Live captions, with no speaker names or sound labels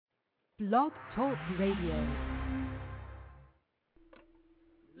Blog Talk Radio.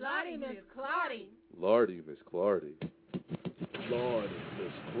 Lordy, Miss Claudia. Lordy, Miss Claudia. Lordy,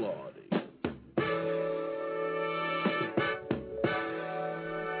 Miss Claudia.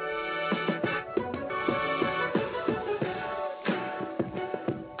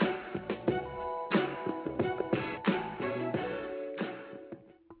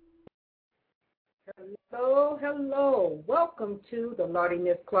 Hello. Welcome to the Lordy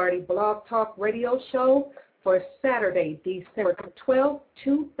Miss Clardy Blog Talk Radio Show for Saturday, December 12,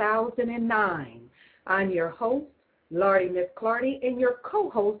 2009. I'm your host, Lordy Miss Clardy, and your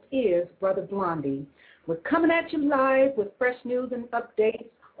co-host is Brother Blondie. We're coming at you live with fresh news and updates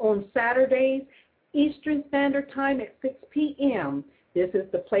on Saturdays, Eastern Standard Time at 6 p.m. This is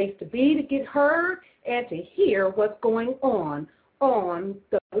the place to be to get heard and to hear what's going on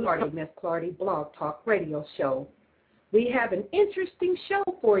the Lordy Miss Clardy Blog Talk Radio Show. We have an interesting show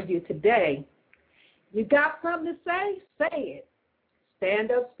for you today. You got something to say? Say it.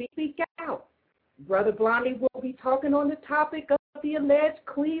 Stand up, speak out. Brother Blondie will be talking on the topic of the alleged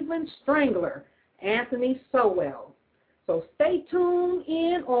Cleveland Strangler, Anthony Sowell. So stay tuned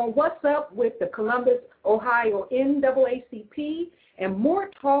in on What's Up with the Columbus, Ohio NAACP and more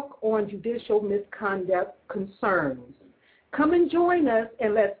talk on judicial misconduct concerns. Come and join us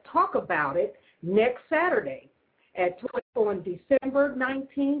and let's talk about it next Saturday on December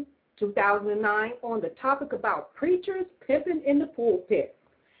 19th, 2009 on the topic about preachers pimping in the pulpit.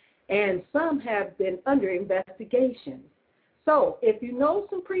 And some have been under investigation. So if you know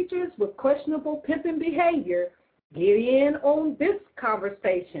some preachers with questionable pimping behavior, get in on this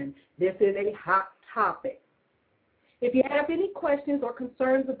conversation. This is a hot topic. If you have any questions or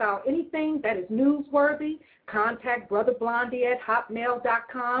concerns about anything that is newsworthy, contact Brother Blondie at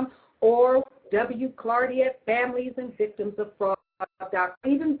hotmail.com or wclardy@familiesandvictimsoffraud.com.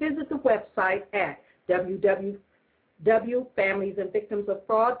 Even visit the website at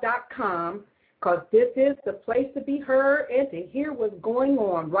www.familiesandvictimsoffraud.com because this is the place to be heard and to hear what's going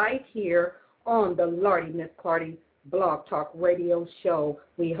on right here on the Lordy Miss Clardy Blog Talk Radio Show.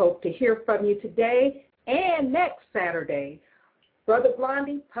 We hope to hear from you today and next Saturday. Brother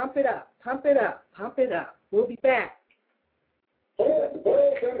Blondie, pump it up, pump it up, pump it up. We'll be back.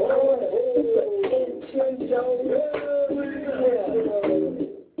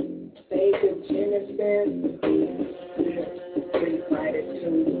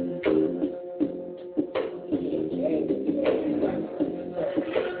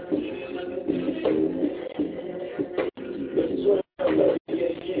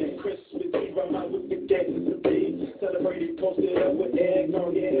 Celebrated, posted up with egg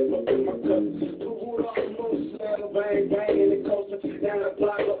on it, up in my cup. Pulled off the moon, slam, bang, bang in the coaster. Down the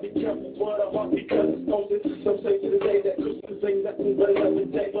block, up, be careful for the heart because it's posted. Some say to the day that Christmas ain't nothing but another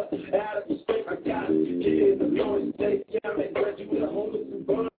day. But out of respect, I got it. Get in the noise, stay down, and graduate the homeless and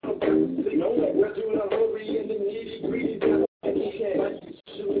burn. No one graduate the hungry and the needy, greedy. Like you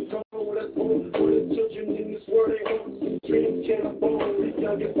should come with us home for the children in this world. They hope dreams can't born. These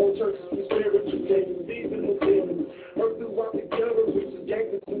young and old churches and spiritual things. These are the things. Work throughout the cover, which is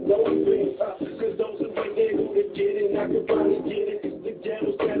gangsters and low things. Cause those who ain't able to get it, I can finally get it. Cause the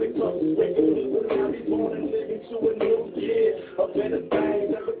devil's coming close. Regulars will now be born and living to a new year. A better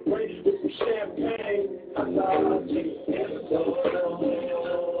thing, celebrate with some champagne. I love you.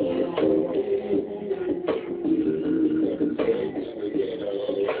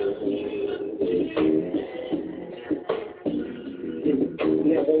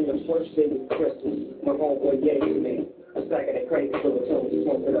 Now on the first day of Christmas, my homeboy gave me a sack of that crazy full of toes,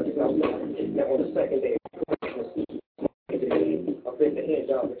 smoked it up south. Now on the second day of Christmas, I fit the hand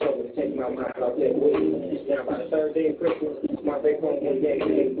job and told me to take my mind off that weed. Now by the third day of Christmas, my big homeboy gave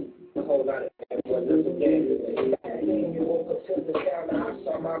me a whole lot of you woke up to the sound of I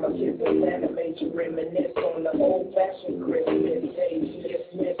saw mama kissing Santa, made you reminisce on the old-fashioned Christmas days. You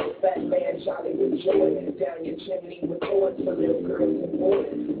dismiss the fat man jolly with joy down your chimney with toys for little girls and boys.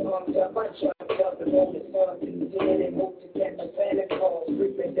 Pumped up, I jumped up and rolled the sun through the and moved to get my Santa Claus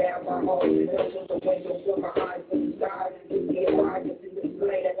creeping down my hall. Opened the window, put my eyes to the sky. Give me a ride to see the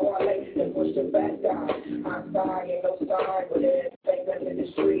sleigh that parlay and push the back down. Outside ain't no sign, but everything under the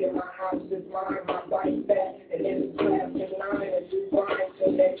street and my house is mine. My bike back and then it's class in line and do fine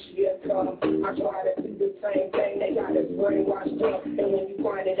till next year come. I try to do the same thing, they got us brainwashed up. And when you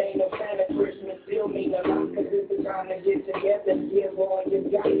find it ain't no Santa, Christmas still mean a lot. Cause it's the time to get together, give all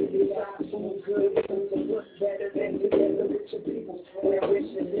you got. You got food good, food to look better than together with your people. When I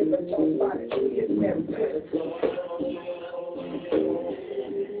wish to live a toast by the tree, it's never good.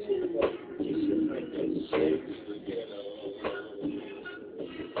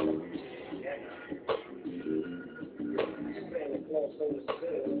 sauce on the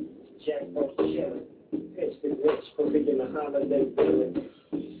ceiling. Jack Frost chillin'. Pitch the rich for being a holiday villain.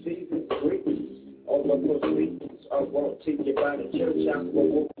 Season's greetings. All of those sweets are brought to you by the church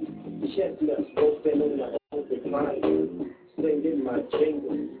alcohol. Chestnuts roasting on the open fire. Singing my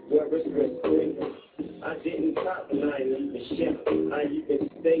jingle, where it's Christmas. I didn't cop and I didn't even ship. I even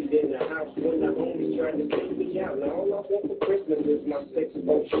stayed in the house when the homies tried to take me out. Now all I want for Christmas is my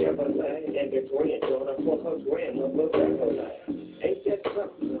 6-4 Chevrolet and the granddaughter for her grandmother Chevrolet. Ain't that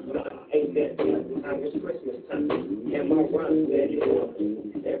something? No, ain't that something? Now it's Christmas time, and my run said it was.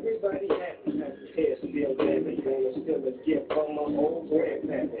 Everybody happy, hair still happy. Gonna steal a gift from my old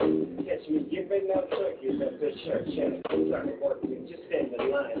grandparents. Catch me giving out turkeys at the church, and I'm trying to work with. Just stand in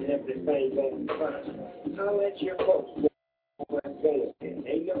line, and everything gonna be fine. Holla at your folks.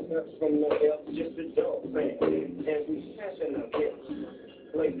 Ain't no help from no else, just a dog fan. And we passing our gifts,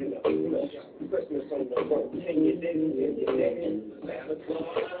 blazing up flush. Christmas on the boat, and you didn't, Santa Claus.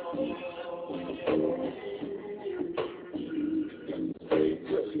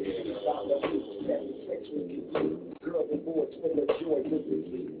 Girls and boys full of joy with the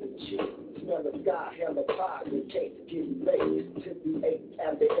season. Smell the sky, hella pie, in case it gets late. To be 8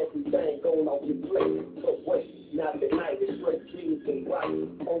 after everything going off your plate. But wait, now the night is straight clean and white.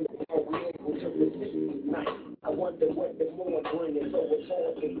 On the phone, we able to receive tonight. I wonder what the moon brings, so it's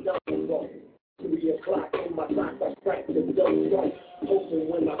hard to double. 3 o'clock in my sock, I crack the dough. Hoping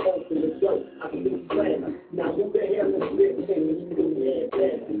when I open the door, I see Santa. Now who the hell is this in this new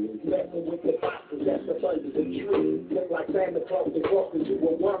bandana? Messing with the boxes that's up under the tree. Look like Santa Claus is walking to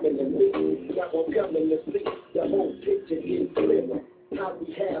a woman and me. Now I'm coming to see the whole picture get clearer. How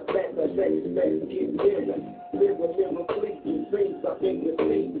we have that, but let's get nearer. Mirror, please, things I've been to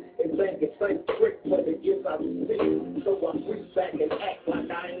see. And think it's same trick for the gifts I receive. So I reach back and act like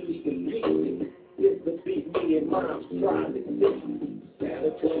I ain't even busy. This would be me and mom's trying to see.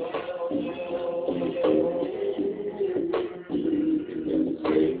 Santa Claus.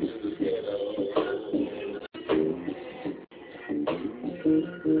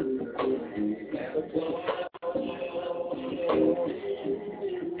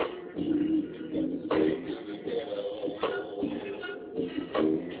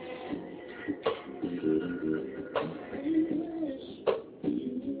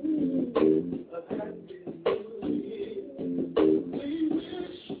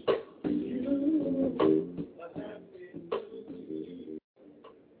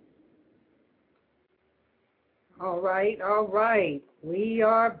 All right. We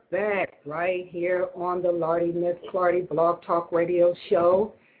are back right here on the Lardy Miss Clardy Blog Talk Radio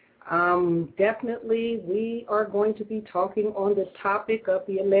Show. Definitely, we are going to be talking on the topic of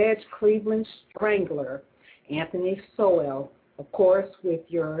the alleged Cleveland Strangler, Anthony Sowell, of course, with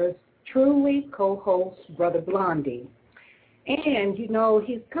yours truly, co-host Brother Blondie. And, you know,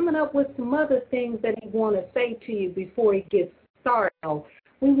 he's coming up with some other things that he want to say to you before he gets started.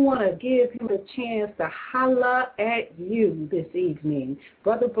 We want to give him a chance to holler at you this evening.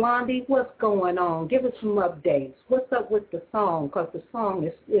 Brother Blondie, what's going on? Give us some updates. What's up with the song? Because the song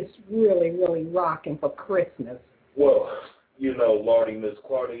is really, really rocking for Christmas. Well, you know, Lardy, Miss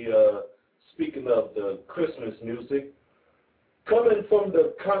Clardy, speaking of the Christmas music, coming from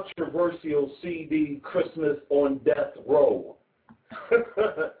the controversial CD Christmas on Death Row.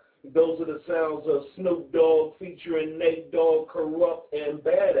 Those are the sounds of Snoop Dogg featuring Nate Dogg, Corrupt, and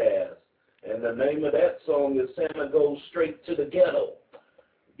Badass. And the name of that song is Santa Goes Straight to the Ghetto.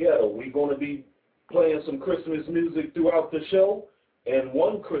 We're going to be playing some Christmas music throughout the show. And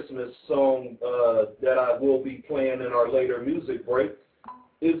one Christmas song that I will be playing in our later music break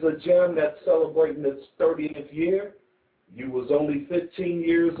is a jam that's celebrating its 30th year. You was only 15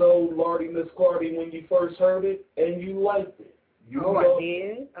 years old, Lardy Miss Clardy, when you first heard it, and you liked it. I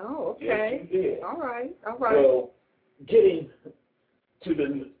did? Oh, okay. Yes, you did. All right. Well, getting to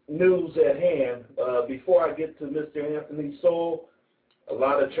the news at hand, before I get to Mr. Anthony Sowell, a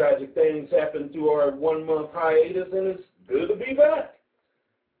lot of tragic things happened through our 1-month hiatus, and it's good to be back.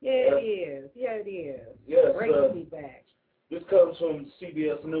 Yeah, it is. Yes, great to be back. This comes from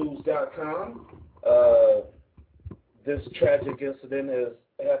CBSNews.com. This tragic incident has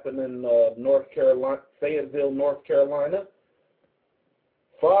happened in Fayetteville, North Carolina.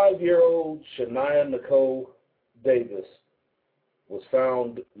 5-year-old Shania Nicole Davis was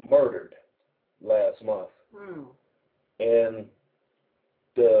found murdered last month. And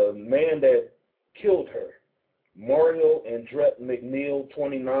the man that killed her, Mario Andrette McNeil,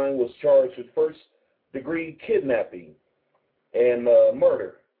 29, was charged with first-degree kidnapping and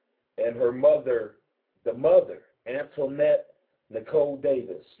murder. And her mother, the mother, Antoinette Nicole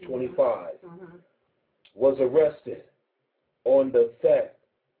Davis, 25, was arrested on the fact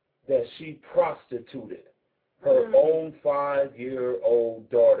that she prostituted her own 5-year-old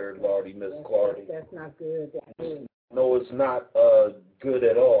daughter, Lordy, Miss Clardy. That's not good. That's good. No, it's not good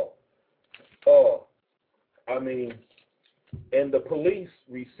at all. I mean, and the police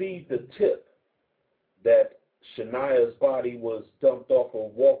received a tip that Shania's body was dumped off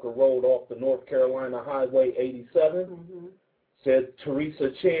of Walker Road off the North Carolina Highway 87, said Teresa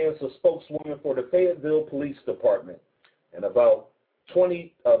Chance, a spokeswoman for the Fayetteville Police Department, and about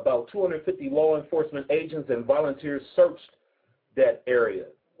 250 law enforcement agents and volunteers searched that area,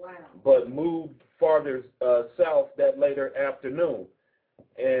 but moved farther south that later afternoon.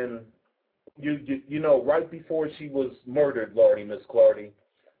 And you know, right before she was murdered, Lordy, Miss Clardy,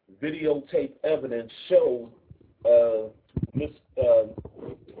 videotape evidence showed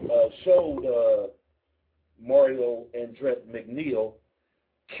Mario Andrette McNeil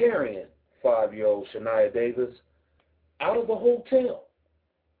carrying 5-year-old Shania Davis out of a hotel.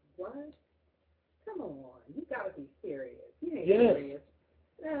 What? Come on, you gotta be serious. You ain't Yes. serious.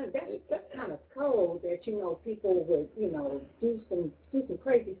 That's kind of cold that, you know, people would, you know, do some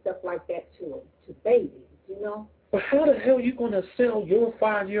crazy stuff like that to babies, you know. But how the hell are you going to sell your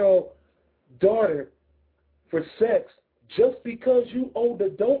 5-year-old daughter for sex just because you owe the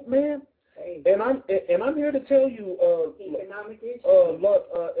dope man? Hey. And I'm here to tell you, economic issues,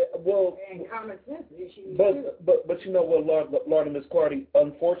 and common sense issues too. But you know what, Lord and Miss Clardy,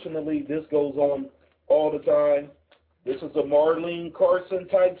 unfortunately, this goes on all the time. This is a Marlene Carson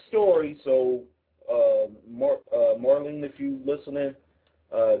type story, so Marlene, if you listening,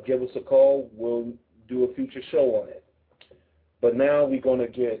 give us a call. We'll do a future show on it. But now we're going to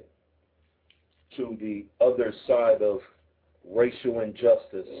get to the other side of racial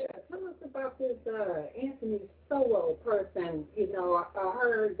injustice. Yeah, tell us about this Anthony Solo person. You know, I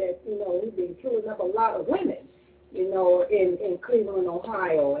heard that, you know, he's been killing up a lot of women, you know, in Cleveland,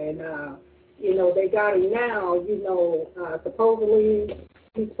 Ohio, and you know, they got him now, you know, supposedly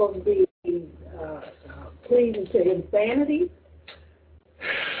he's supposed to be pleading to insanity.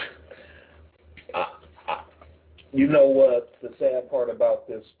 You know what, the sad part about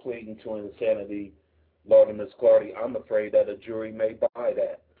this pleading to insanity, Lord and Miss Clardy, I'm afraid that a jury may buy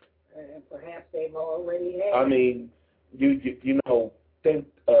that. And perhaps they've already had. I mean, you know, think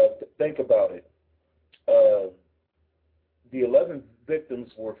about it. The 11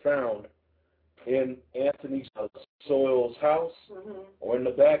 victims were found in Anthony Soil's house or in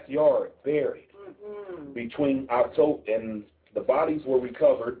the backyard, buried between October, and the bodies were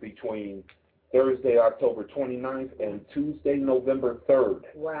recovered between Thursday, October 29th and Tuesday, November 3rd.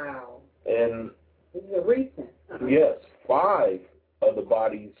 Wow. And this is recent. Yes, 5 of the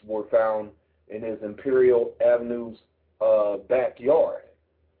bodies were found in his Imperial Avenue's backyard.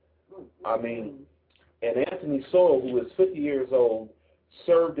 I mean, and Anthony Soil, who is 50 years old,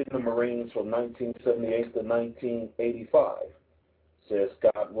 served in the Marines from 1978 to 1985, says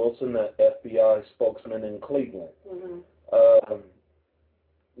Scott Wilson, the FBI spokesman in Cleveland.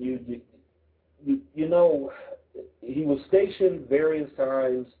 You know, he was stationed various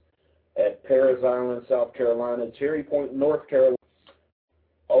times at Parris Island, South Carolina, Cherry Point, North Carolina,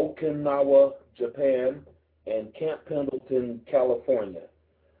 Okinawa, Japan, and Camp Pendleton, California.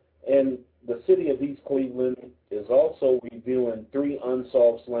 And the city of East Cleveland is also reviewing 3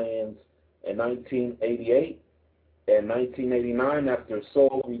 unsolved slayings in 1988 and 1989 after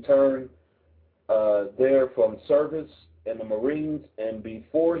Soul returned there from service in the Marines and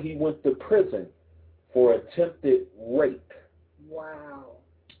before he went to prison for attempted rape. Wow.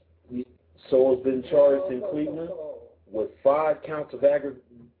 Soul has been charged in Cleveland with 5 counts of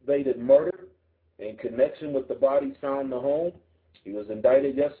aggravated murder in connection with the bodies found in the home. He was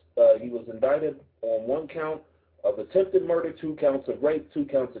indicted. He was indicted on 1 count of attempted murder, 2 counts of rape, 2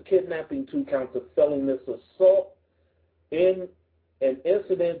 counts of kidnapping, 2 counts of felonious assault in an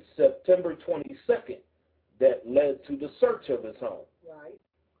incident September 22nd that led to the search of his home. Right.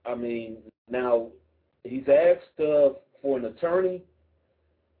 I mean, now he's asked for an attorney,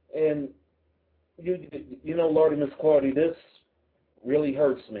 and you know, Lordy, Miss Clardy, this really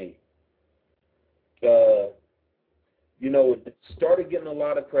hurts me. You know, it started getting a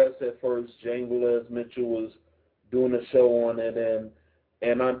lot of press at first. Jane Velez Mitchell was doing a show on it,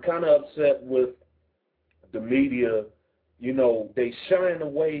 and I'm kind of upset with the media. You know, they shying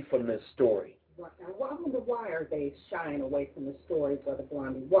away from this story. I wonder why are they shying away from the story, Brother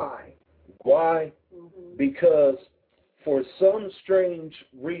Blondie? Why? Why? Because for some strange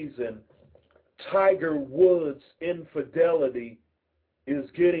reason, Tiger Woods' infidelity is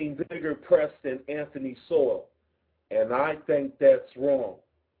getting bigger press than Anthony Soil. And I think that's wrong.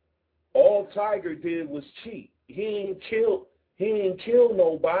 All Tiger did was cheat. He ain't killed. He ain't killed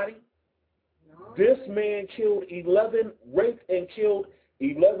nobody. No. This man raped and killed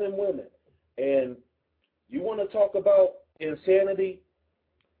 11 women. And you want to talk about insanity?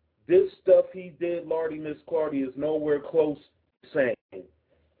 This stuff he did, Lardy, Miss Clardy, is nowhere close to saying.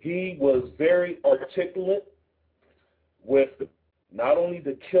 He was very articulate with not only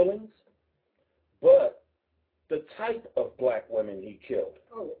the killings, but the type of black women he killed.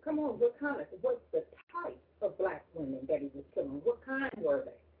 Oh, come on, what's the type of black women that he was killing? What kind were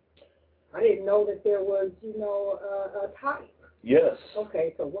they? I didn't know that there was, a type. Yes.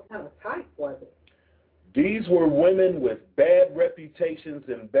 Okay, so what kind of type was it? These were women with bad reputations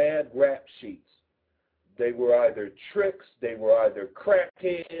and bad rap sheets. They were either tricks, they were either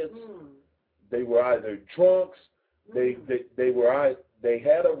crackheads, they were either drunks, they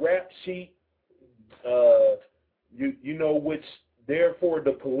had a rap sheet, which therefore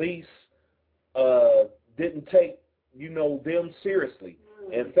the police didn't take, them seriously.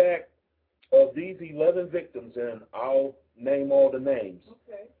 In fact, of these 11 victims, and I'll name all the names.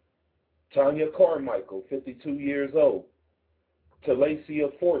 Okay. Tanya Carmichael, 52 years old.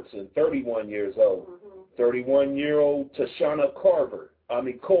 Talacia Fortson, 31 years old. 31-year-old Tashana Culver.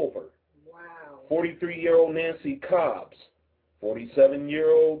 Wow. 43-year-old Nancy Cobbs.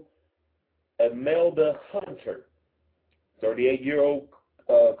 47-year-old Imelda Hunter. 38-year-old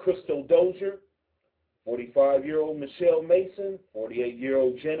Crystal Dozier. 45-year-old Michelle Mason.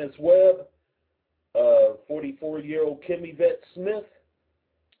 48-year-old Janice Webb. 44-year-old Kimmy Vett Smith.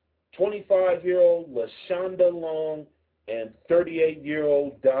 25-year-old LaShonda Long, and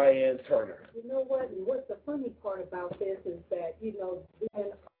 38-year-old Diane Turner. You know what? And what's the funny part about this is that,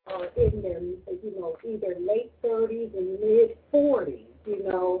 women are in their, either late 30s and mid 40s,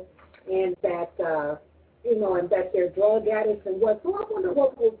 and that, and that they're drug addicts and what. So I wonder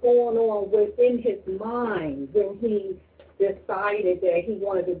what was going on within his mind when he decided that he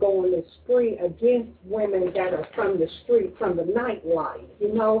wanted to go on the spree against women that are from the street, from the nightlife.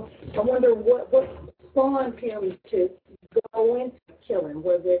 I wonder what spawned him to go into killing.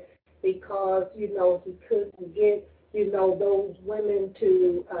 Was it because, he couldn't get, those women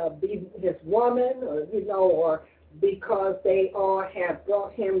to be his woman, or because they all have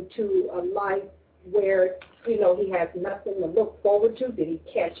brought him to a life where, he has nothing to look forward to? Did he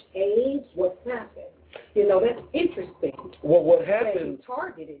catch AIDS? What's happened? That's interesting. Well, what happened? He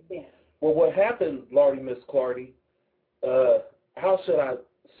targeted them. Well, what happened, Lardy, Miss Clardy? How should I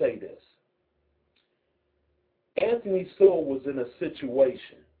say this? Anthony Sewell was in a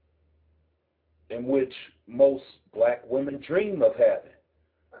situation in which most black women dream of having.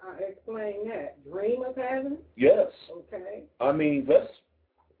 Explain that. Dream of having? Yes. Okay. I mean,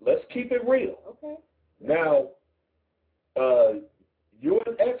 let's keep it real. Okay. Now, you're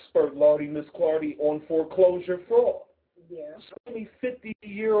an expert, Lardy, Miss Clardy, on foreclosure fraud. Yeah. So many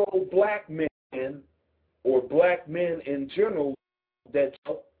 50-year-old black men, or black men in general, that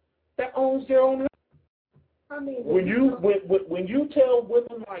owns their own house. I mean, when you tell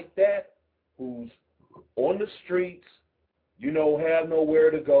women like that, who's on the streets, have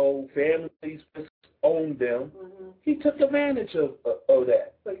nowhere to go, families own them, he took advantage of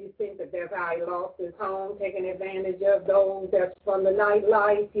that. So you think that's how he lost his home, taking advantage of those that's from the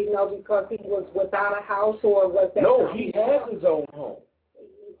nightlife, because he was without a house, or was that? No, he has his own home.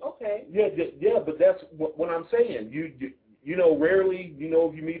 Okay. Yeah, but that's what I'm saying. Rarely,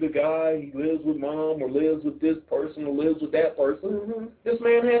 if you meet a guy, he lives with mom, or lives with this person, or lives with that person. This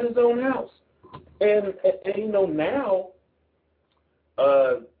man had his own house. And now,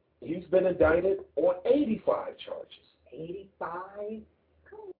 he's been indicted on 85 charges. 85?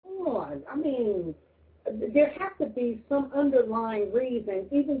 Come on. I mean, there has to be some underlying reason,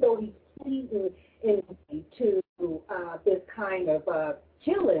 even though he's pleading to this kind of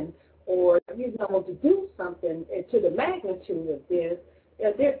killing, or, to do something to the magnitude of this.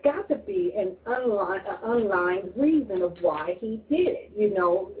 There's got to be an underlying reason of why he did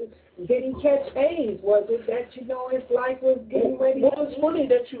it. Did he catch AIDS? Was it that, his life was getting ready? Well, it's funny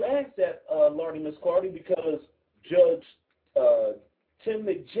that you asked that, Lardy, Miss Clardy, because Judge Tim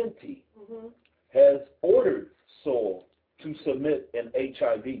McGinty has ordered Sewell to submit an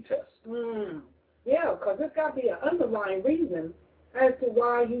HIV test. Yeah, because there's got to be an underlying reason as to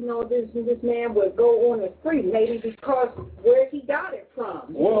why, this man would go on a spree. Maybe because where he got it from.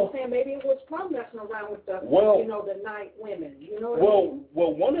 You know what I'm saying? Maybe it was from messing around with the, the night women. You know what I mean?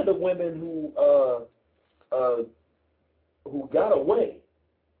 Well, one of the women who got away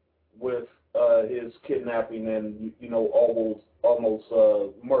with his kidnapping and, almost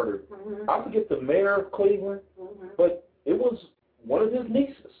murdered. I forget the mayor of Cleveland, but it was one of his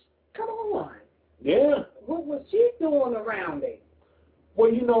nieces. Come on. Yeah. What was she doing? doing around it?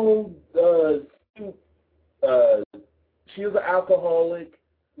 Well, you know, she was an alcoholic,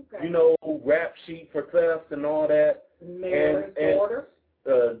 Okay. you know, rap sheet for theft and all that. Mayor's daughter?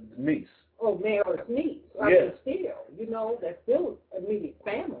 Niece. Oh, mayor's niece. I mean, still, you know, that's still immediate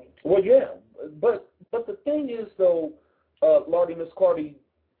family. Well, yeah, but the thing is, though, Lordy, Miss Clardy,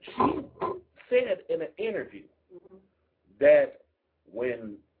 she said in an interview that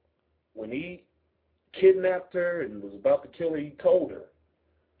when he kidnapped her and was about to kill her, he told her,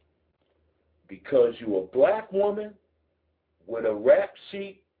 because you're a black woman with a rap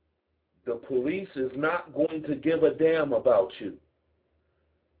sheet, the police is not going to give a damn about you.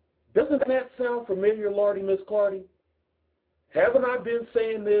 Doesn't that sound familiar, Lordy, Miss Clardy? Haven't I been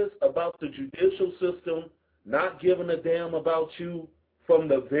saying this about the judicial system not giving a damn about you from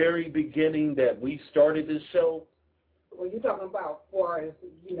the very beginning that we started this show? Well, you're talking about far as,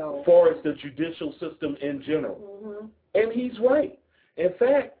 you know. Far as the judicial system in general. And he's right. In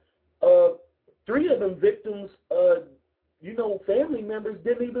fact, 3 of them victims, you know, family members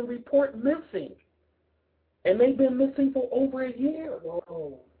didn't even report missing. And they've been missing for over a year.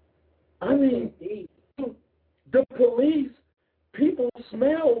 Whoa. I mean, the police, people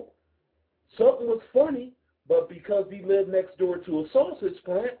smelled something was funny, but because he lived next door to a sausage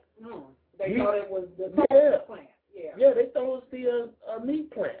plant, they thought it was the sausage plant. Yeah, they thought it was the meat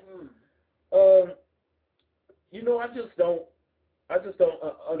plant. You know, I just don't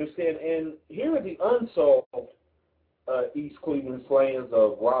understand. And here are the unsolved East Cleveland slayings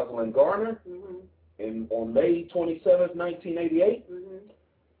of Rosalind Garner on May 27th, 1988.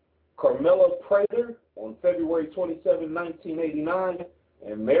 Carmela Prater on February 27, 1989,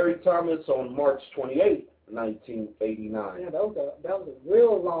 and Mary Thomas on March 28, 1989. Yeah, that was a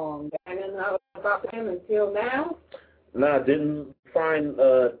real long. I didn't know about them until now. No, I didn't find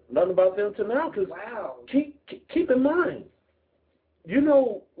nothing about them until now. Cause wow. Keep in mind, you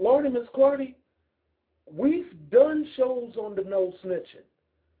know, Lordy, Miss Clardy, we've done shows on the no snitching.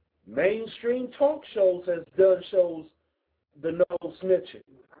 Mainstream talk shows has done shows the no snitching.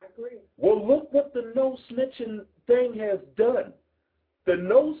 I agree. Well, look what the no snitching thing has done. The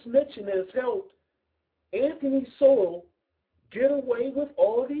no snitching has helped Anthony Sowell get away with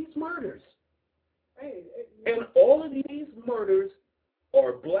all these murders. And all of these murders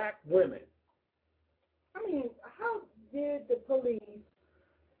are black women. I mean, how did the police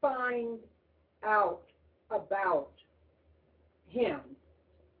find out about him?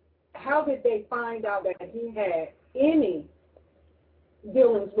 How did they find out that he had any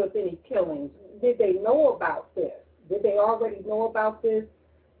dealings with any killings? Did they know about this? Did they already know about this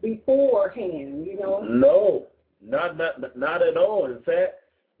beforehand, you know? No, not at all. In fact,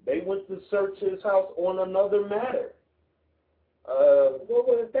 they went to search his house on another matter. What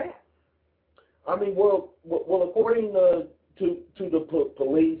was that? I mean, well, according to the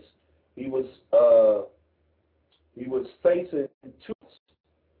police, he was facing 2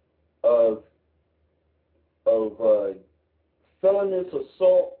 of felonious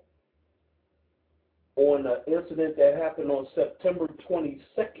assault on an incident that happened on September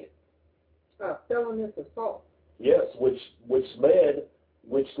 22nd. Felonious assault. Yes, which led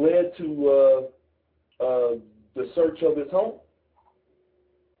to the search of his home.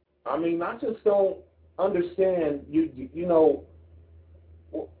 I mean, I just don't understand. You know,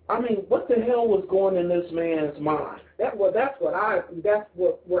 I mean, what the hell was going in this man's mind?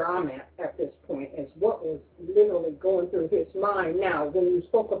 Where I'm at this point is what was literally going through his mind. Now, when you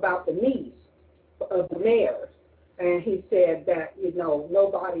spoke about the niece of the mayor, and he said that, you know,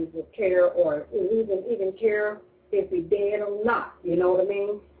 nobody would care or even care if he's dead or not. You know what I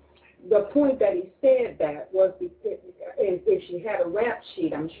mean? The point that he said that was if she had a rap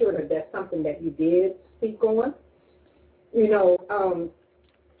sheet, I'm sure that that's something that you did speak on. You know,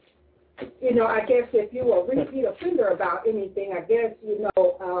 I guess if you were a repeat offender about anything, I guess,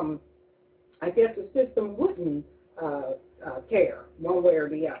 I guess the system wouldn't care one way or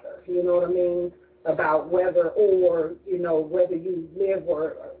the other. You know what I mean? About whether you live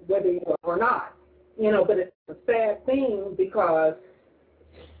or whether you are or not. You know, but it's a sad thing because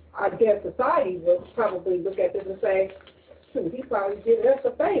I guess society would probably look at this and say, he probably did us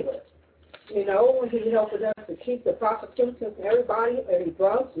a favor. You know, when he helped us to keep the prostitutes and everybody, and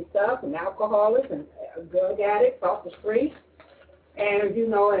drunks and stuff, and alcoholics and drug addicts off the street. And, you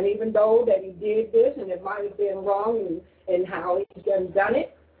know, and even though that he did this and it might have been wrong in how he done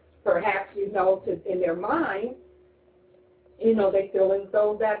it, perhaps, you know, in their mind, you know, they feel as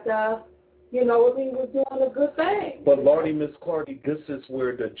though that, you know, he was doing a good thing. But, Lordy, Miss Clardy, this is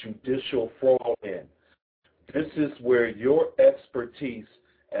where the judicial fraud in. This is where your expertise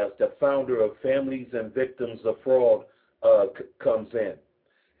as the founder of Families and Victims of Fraud comes in.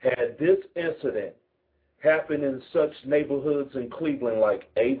 Had this incident happened in such neighborhoods in Cleveland like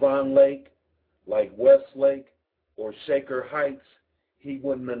Avon Lake, like Westlake, or Shaker Heights, he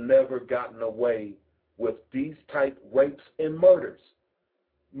wouldn't have never gotten away with these type rapes and murders.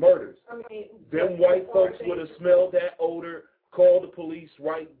 I mean, them white folks would have smelled that odor, called the police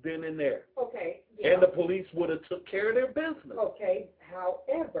right then and there. Okay. Yeah. And the police would have took care of their business. Okay.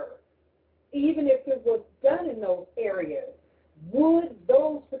 However, even if it was done in those areas, would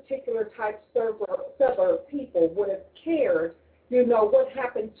those particular type suburb people would have cared, what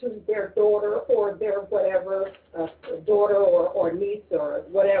happened to their daughter or their whatever, daughter or niece or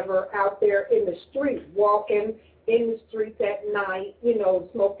whatever out there in the street, walking in the streets at night,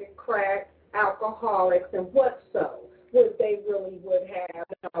 smoking crack, alcoholics, and what so? Would they really would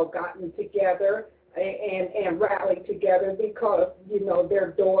have gotten together and rallied together because,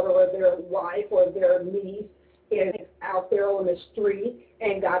 their daughter or their wife or their niece is out there on the street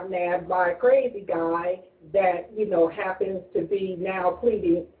and got nabbed by a crazy guy that, happens to be now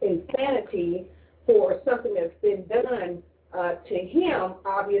pleading insanity for something that's been done to him.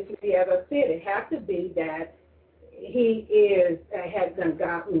 Obviously, as I said, it has to be that he has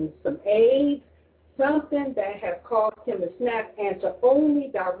gotten some AIDS, something that has caused him to snap and to only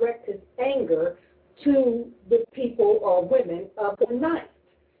direct his anger to the people or women of the night.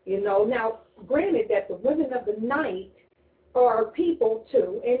 Now, granted that the women of the night are people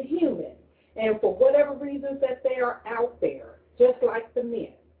too and human, and for whatever reasons that they are out there, just like the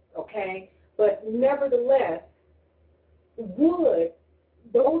men, okay? But nevertheless, would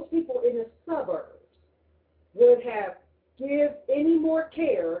those people in the suburbs would have give any more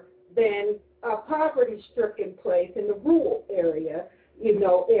care than a poverty-stricken place in the rural area,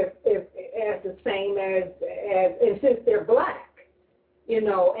 if as the same as and since they're black,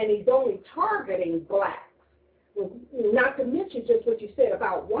 and he's only targeting blacks. Not to mention just what you said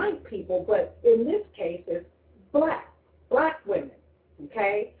about white people, but in this case it's black women,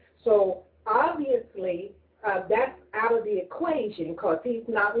 okay? So obviously that's out of the equation because he's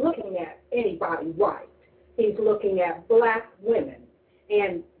not looking at anybody white. He's looking at black women.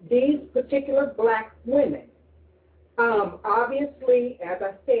 And these particular black women, obviously, as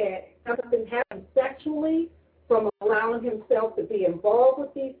I said, something happened sexually from allowing himself to be involved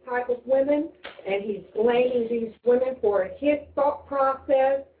with these type of women, and he's blaming these women for his thought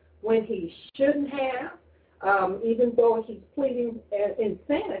process when he shouldn't have, even though he's pleading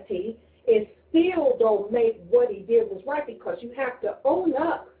insanity, it still don't make what he did was right because you have to own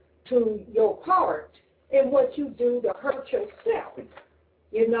up to your part in what you do to hurt yourself,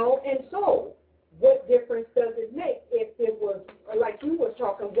 and so what difference does it make if it was, like you were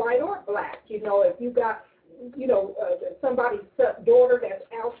talking, white or black, if you got somebody's daughter that's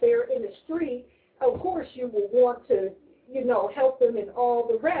out there in the street, of course you will want to, help them and all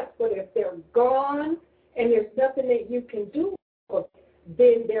the rest. But if they're gone and there's nothing that you can do,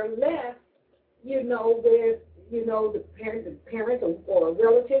 then they're left, with, the parents or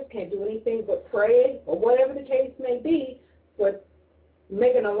relatives can't do anything but pray or whatever the case may be. But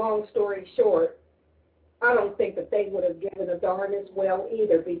making a long story short, I don't think that they would have given a darn as well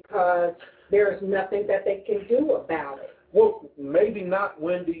either because there's nothing that they can do about it. Well, maybe not,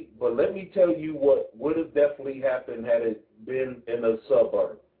 Wendy, but let me tell you what would have definitely happened had it been in a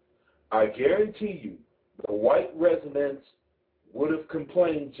suburb. I guarantee you the white residents would have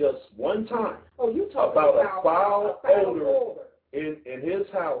complained just one time about a foul odor in his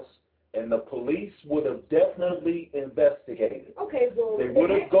house, and the police would have definitely investigated. Okay, well, they would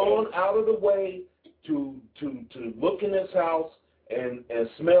have gone out of the way to look in his house and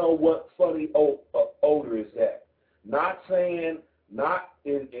smell what funny odor is that.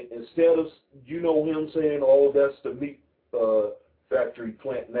 Instead of, him saying, oh, that's the meat factory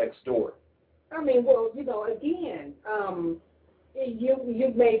plant next door. I mean, well, again,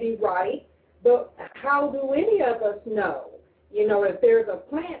 you may be right, but how do any of us know? If there's a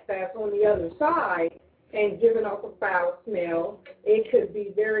plant that's on the other side and giving off a foul smell, it could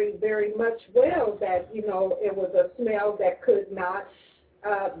be very, very much well that, it was a smell that could not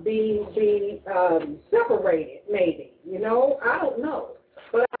be separated, maybe. I don't know.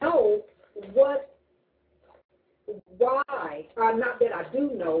 But I know why, not that I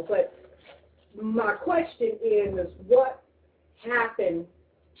do know, but my question is what happened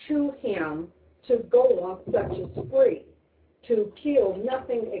to him to go on such a spree, to kill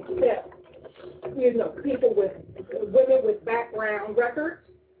nothing except, people women with background records,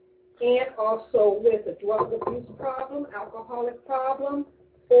 and also with a drug abuse problem, alcoholic problem,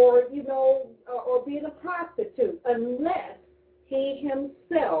 or, or being a prostitute, unless he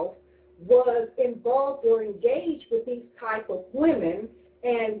himself was involved or engaged with these type of women,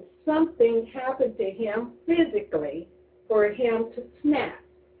 and something happened to him physically for him to snap.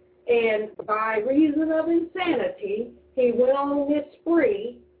 And by reason of insanity, he went on his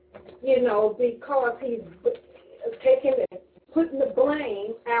spree, because he's taking and putting the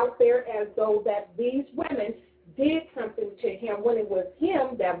blame out there as though that these women did something to him when it was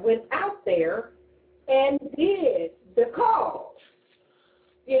him that went out there and did the cause.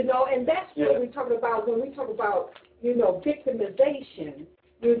 And that's what we talk about when we talk about, victimization.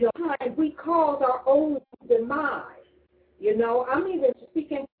 Sometimes we cause our own demise. I'm even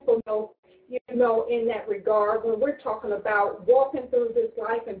speaking for, in that regard, when we're talking about walking through this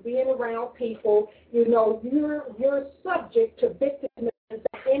life and being around people, you're subject to victimization at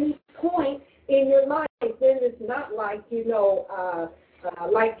any point in your life. Then it's not like,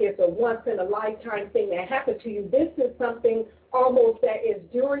 like it's a once-in-a-lifetime thing that happened to you. This is something almost that is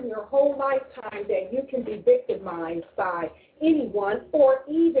during your whole lifetime that you can be victimized by anyone or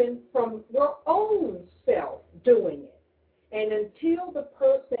even from your own self doing it. And until the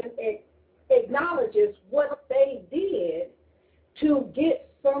person acknowledges what they did to get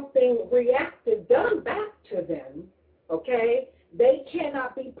something reactive done back to them, okay, they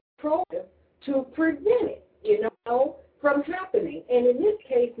cannot be proactive to prevent it, from happening. And in this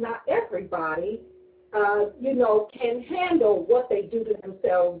case, not everybody, can handle what they do to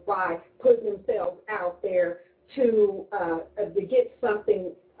themselves by putting themselves out there to get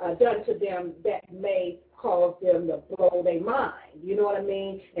something done to them that may cause them to blow their mind, you know what I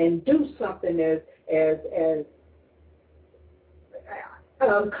mean, and do something as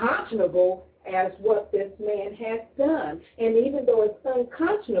unconscionable as what this man has done. And even though it's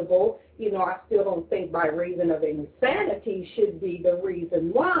unconscionable, I still don't think by reason of insanity should be the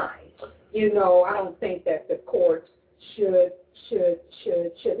reason why. I don't think that the courts should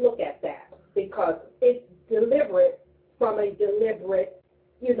look at that, because it's deliberate from a deliberate,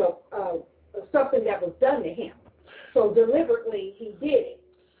 something that was done to him. So deliberately he did it.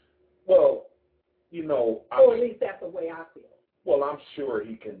 Well, or at least that's the way I feel. Well, I'm sure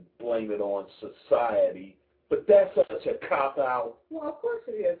he can blame it on society, but that's such a cop-out. Well, of course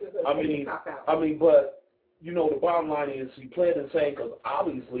it is. It's a cop-out. But, the bottom line is he pled insane because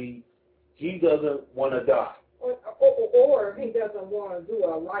obviously he doesn't want to die. Or he doesn't want to do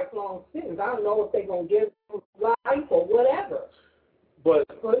a lifelong sentence. I don't know if they're going to give him life or whatever. But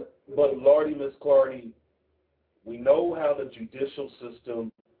Lordy, Miss Clardy, we know how the judicial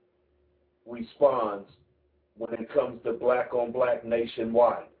system responds when it comes to black-on-black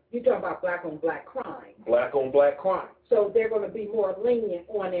nationwide. You're talking about black-on-black crime. Black-on-black crime. So they're going to be more lenient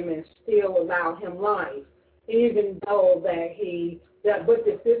on him and still allow him life, even though but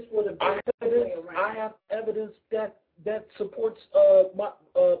if this would have been the way around. I have evidence that supports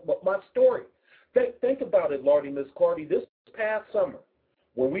my story. Think about it, Lordy, Miss Clardy. This past summer,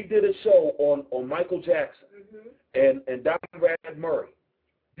 when we did a show on Michael Jackson and Dr. Brad Murray,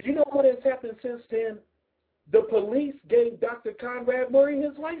 do you know what has happened since then? The police gave Dr. Conrad Murray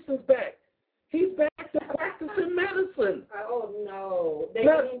his license back. He's back to practicing medicine. Oh, no. They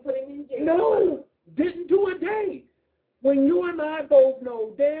didn't put him in jail. No, didn't do a day. When you and I both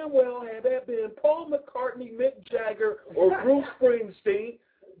know damn well, had that been Paul McCartney, Mick Jagger, or Bruce Springsteen,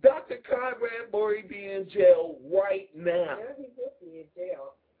 Dr. Conrad Murray be in jail right now. Yeah, he would be in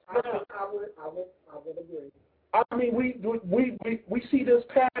jail. I would agree. I mean, we see this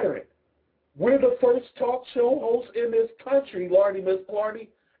pattern. We're the first talk show hosts in this country, Lordy, Miss Clardy,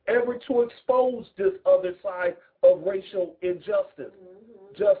 ever to expose this other side of racial injustice.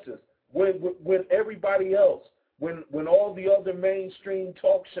 Justice. When everybody else, when all the other mainstream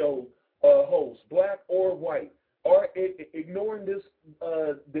talk show hosts, black or white, are ignoring this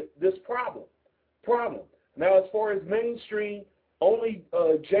problem. Now, as far as mainstream, only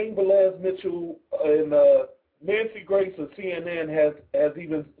Jane Velez Mitchell and Nancy Grace of CNN has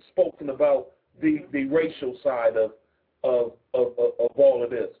even spoken about the racial side of all of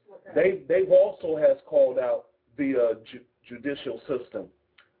this. Okay. They've also has called out the judicial system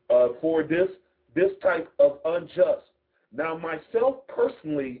for this type of unjust. Now, myself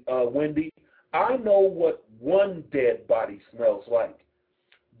personally, Wendy, I know what one dead body smells like.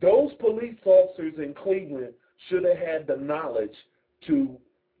 Those police officers in Cleveland should have had the knowledge to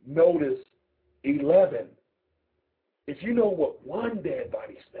notice 11. If you know what one dead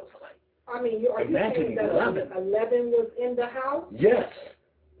body smells like, are you saying that 11 was in the house? Yes.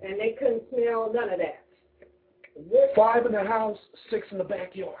 And they couldn't smell none of that? 5 in the house, 6 in the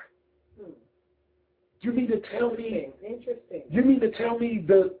backyard. You mean to tell me? Interesting. You mean to tell me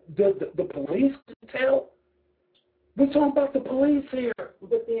the police can tell? We're talking about the police here.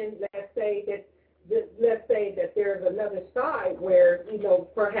 But then let's say that there's another side where,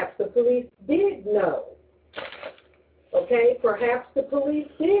 perhaps the police did know. Okay? Perhaps the police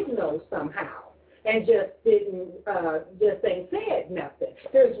did know somehow and just ain't said nothing.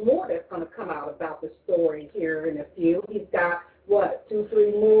 There's more that's going to come out about the story here in a few. He's got, 2,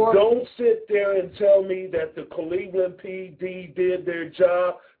 3 more? Don't sit there and tell me that the Cleveland PD did their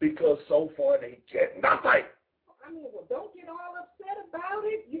job, because so far they get nothing. I mean, well, don't get all upset about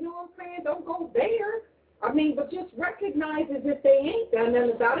it. You know what I'm saying? Don't go there. I mean, but just recognize as if they ain't done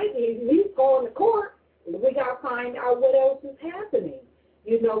nothing about it. At least go to court. We got to find out what else is happening,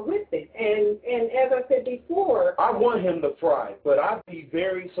 with it. And as I said before, I want him to fry, but I'd be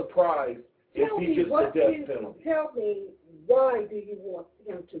very surprised if he gets the death penalty. Tell me, why do you want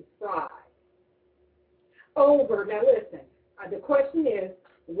him to fry? Now listen, the question is,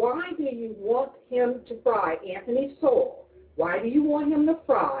 why do you want him to fry, Anthony Sowell? Why do you want him to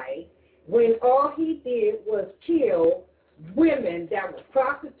fry when all he did was kill women that were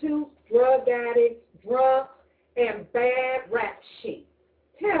prostitutes, drug addicts, drunks, and bad rap sheep?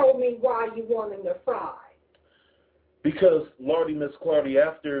 Tell me why you want him to fry. Because, Lordy, Miss Clardy,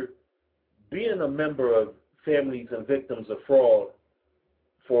 after being a member of Families and Victims of Fraud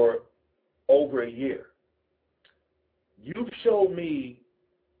for over a year, you've showed me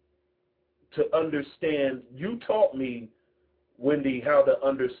to understand, you taught me, Wendy, how to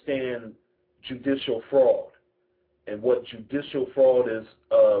understand judicial fraud and what judicial fraud is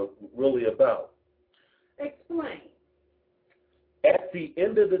really about. Explain. At the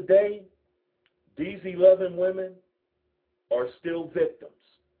end of the day, these 11 women are still victims.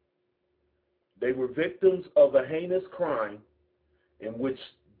 They were victims of a heinous crime in which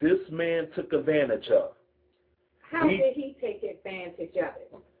this man took advantage of. How did he take advantage of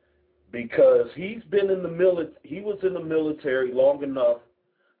it? Because he was in the military long enough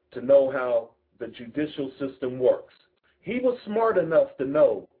to know how the judicial system works. He was smart enough to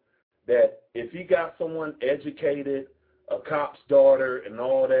know that if he got someone educated, a cop's daughter and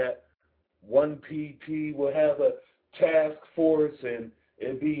all that, one PT will have a task force and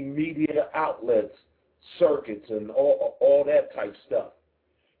be media outlets, circuits, and all that type stuff.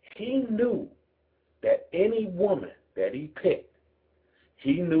 He knew that any woman that he picked,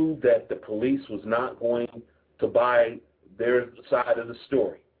 he knew that the police was not going to buy their side of the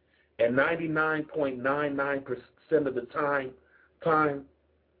story. And 99.99% of the time,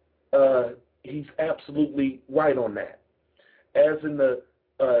 he's absolutely right on that. As in the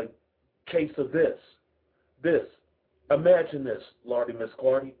case of this, imagine this, Lordy, Miss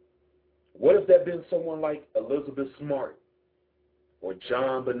Clardy. What if that been someone like Elizabeth Smart or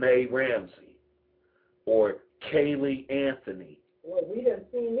John Benet Ramsey or Kaylee Anthony? Well, we done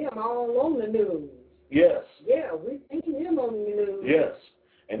seen them all on the news. Yes. Yeah, we've seen them on the news. Yes.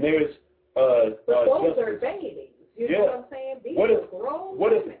 And there's but those are babies. You know what I'm saying? These are grown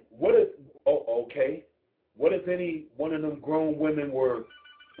women. What if any one of them grown women were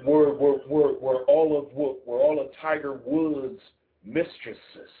all of Tiger Woods'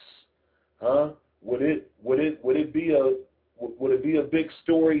 mistresses? Huh? Would it be a big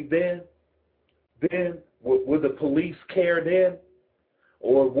story then? Then would the police care then?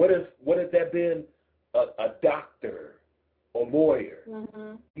 Or what if that been a doctor, a lawyer, PA?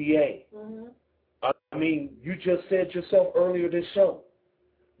 Mm-hmm. I mean, you just said yourself earlier this show,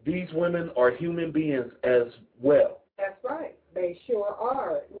 these women are human beings as well. That's right. They sure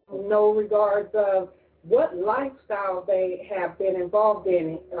are. No regards of what lifestyle they have been involved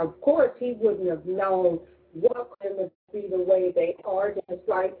in. Of course, he wouldn't have known what would be the way they are. Just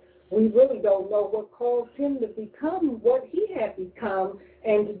like we really don't know what caused him to become what he had become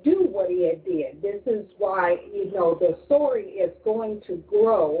and to do what he had did. This is why, the story is going to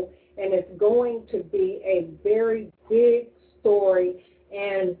grow, and it's going to be a very big story.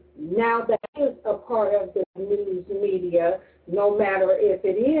 And now that is a part of the news media, no matter if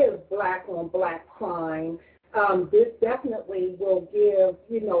it is black on black crime, this definitely will give,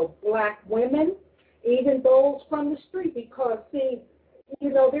 black women, even those from the street, because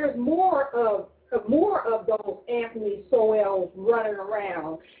there's more of those Anthony Sowells running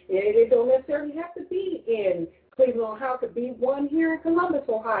around. It don't necessarily have to be in Cleveland, Ohio. It could be one here in Columbus,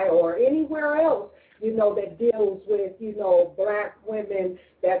 Ohio, or anywhere else, that deals with, black women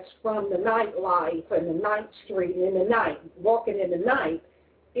that's from the nightlife and the night street and in the night, walking in the night,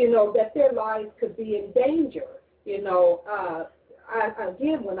 that their lives could be in danger.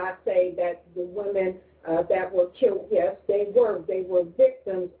 Again, when I say that the women that were killed, yes, they were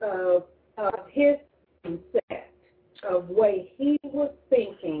victims of his mindset, of way he was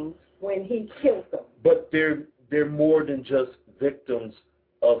thinking when he killed them. But they're they're more than just victims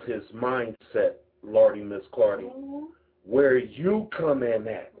of his mindset, Lordy, Miss Clardy. Mm-hmm. Where you come in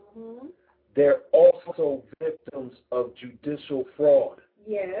at, Mm-hmm. they're also victims of judicial fraud.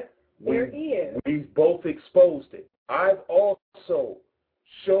 Yes, there is. We've both exposed it. I've also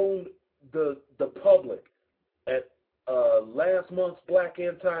shown the public at last month's Black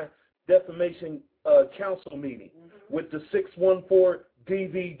Anti-Defamation Council meeting with the 614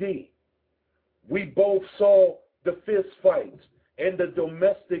 DVD. We both saw the fist fights and the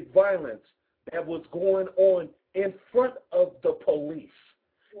domestic violence that was going on in front of the police,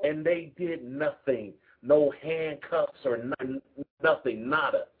 and they did nothing. No handcuffs or nothing,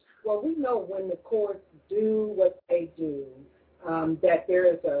 nada. Well, we know when the courts do what they do, that there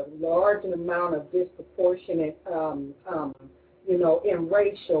is a large amount of disproportionate, in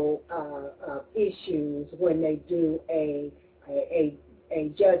racial issues when they do a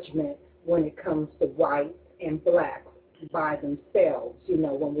judgment when it comes to whites and blacks by themselves,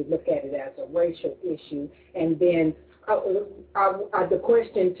 when we look at it as a racial issue. And then the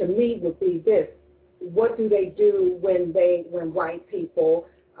question to me would be this: what do they do when white people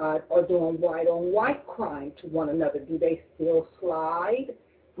are doing white-on-white crime to one another? Do they still slide?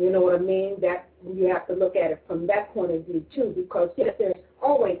 You know what I mean? That you have to look at it from that point of view too, because yes, there's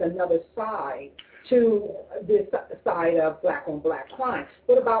always another side to this side of black-on-black crime.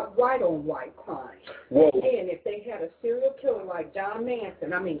 What about white-on-white crime? Well, and if they had a serial killer like Charles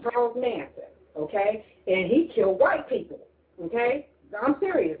Manson, okay, and he killed white people, okay? I'm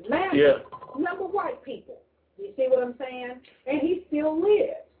serious. Manson, number white people. You see what I'm saying? And he still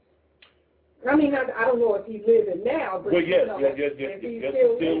lives. I mean, I don't know if he's living now, but yes, he's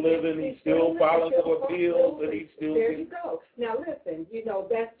still living. He's still filing for appeals, and he's still. There you go. Now listen,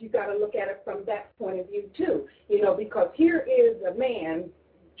 that's, you got to look at it from that point of view too. Because here is a man,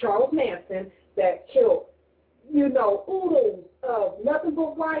 Charles Manson, that killed, oodles of nothing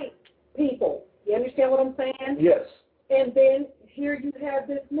but white people. You understand what I'm saying? Yes. And then here you have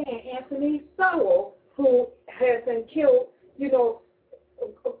this man, Anthony Sowell, who has been killed, the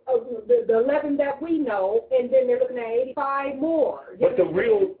 11 that we know, and then they're looking at 85 more. But the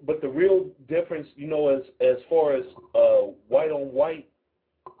real difference, as far as white on white,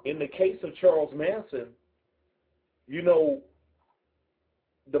 in the case of Charles Manson,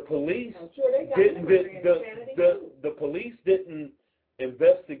 the police the police didn't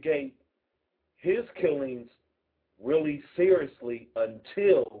investigate his killings really seriously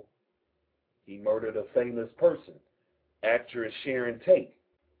until he murdered a famous person, actress Sharon Tate,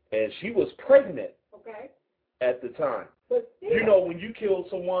 and she was pregnant at the time. But still, when you kill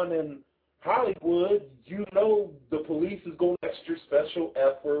someone in Hollywood, the police is going extra special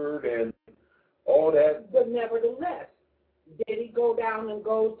effort and all that. But nevertheless, did he go down and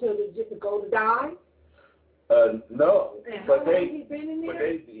go to die? No. And how long has he been in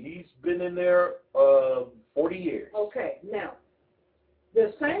there? He's been in there 40 years. Okay, now,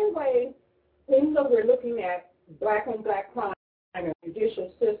 the same way, even though we're looking at black-on-black crime and the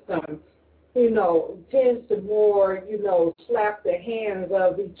judicial system, tends to more, slap the hands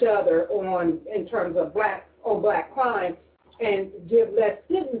of each other in terms of black-on-black crime and give less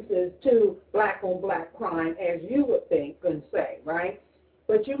sentences to black-on-black crime, as you would think and say, right?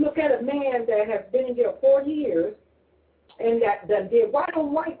 But you look at a man that has been in there 4 years and that did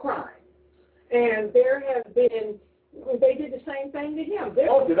white-on-white crime, and there has been, they did the same thing to him.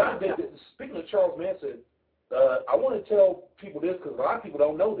 Speaking of Charles Manson, I want to tell people this because a lot of people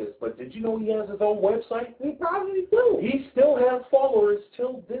don't know this, but did you know he has his own website? He probably do. He still has followers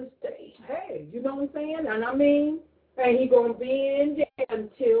till this day. Hey, you know what I'm saying? And I mean, and he's going to be in there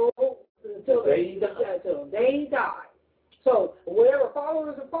until they die. So whatever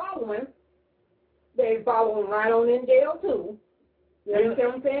followers are following, they follow him right on in jail too. You understand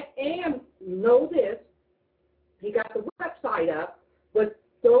what I'm saying? And know this, he got the website up, but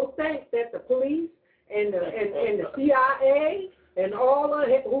don't think that the police and the CIA and all of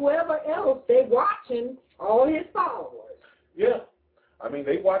it, whoever else, they watching all his followers. Yeah. I mean,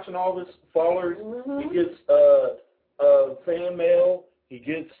 they watching all his followers. Mm-hmm. He gets fan mail. He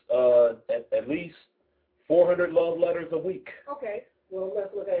gets at least 400 love letters a week. Okay. Well,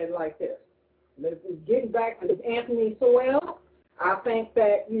 let's look at it like this. Getting back to Anthony Sowell, I think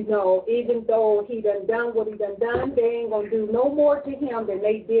that, even though he done what he done, they ain't going to do no more to him than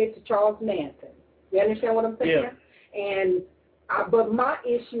they did to Charles Manson. You understand what I'm saying? Yeah. And but my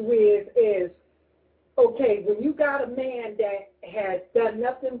issue is, okay, when you got a man that has done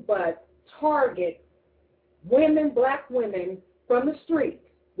nothing but target women, black women, from the streets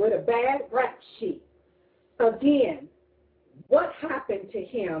with a bad rap sheet, again, what happened to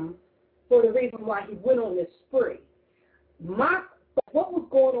him for the reason why he went on this spree. What was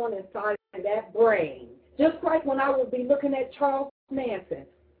going on inside that brain? Just like when I would be looking at Charles Manson,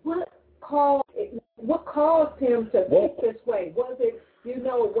 what caused him to think this way? Was it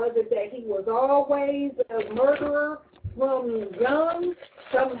that he was always a murderer from young?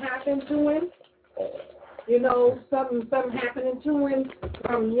 Something happened to him? Something happening to him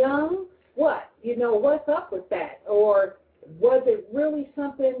from young? What? What's up with that? Or was it really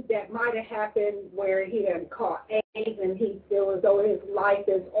something that might have happened where he had caught AIDS and he feels as though his life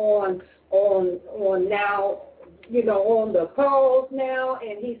is on now, on the pause now,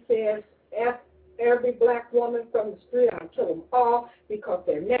 and he says, F every black woman from the street, I'll kill them all because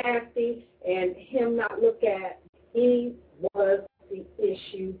they're nasty, and him not look at he was the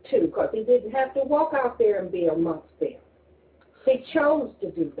issue too, because he didn't have to walk out there and be amongst them. He chose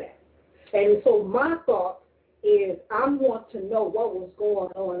to do that. And so my thought is I want to know what was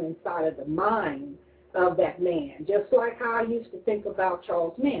going on inside of the mind of that man, just like how I used to think about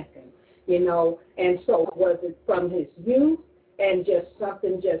Charles Manson, and so was it from his youth and just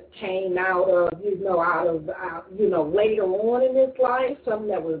something just came out of later on in his life, something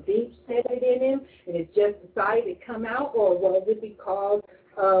that was deep-seated in him, and it just decided to come out, or was it because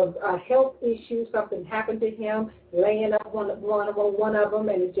of a health issue, something happened to him, laying up one of them,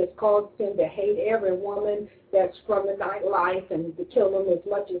 and it just caused him to hate every woman that's from the nightlife and to kill them as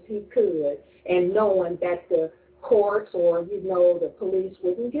much as he could, and knowing that the courts or, the police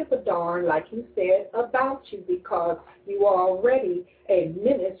wouldn't give a darn, like you said, about you because you are already a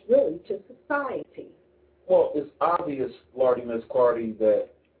menace, really, to society. Well, it's obvious, Lardy, Miss Clardy, that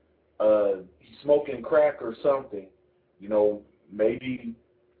he's smoking crack or something. Maybe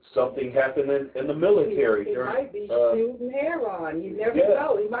something happened in the military. He might be shooting heroin. You never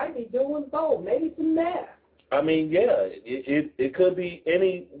know. He might be doing both. Maybe some meth. I mean, it could be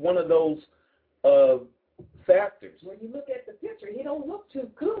any one of those factors. When you look at the picture, he don't look too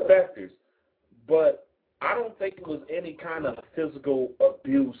good. Factors. But I don't think it was any kind of physical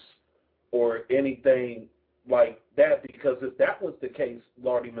abuse or anything like that, because if that was the case,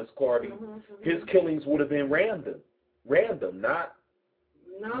 Lardy, Miss Clardy, his killings would have been random, not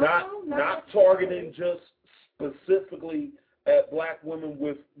targeting just specifically at black women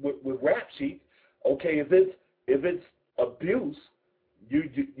with rap sheets. Okay, if it's abuse,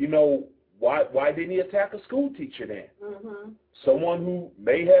 why didn't he attack a school teacher then? Someone who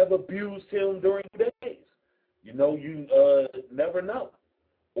may have abused him during the days. You never know.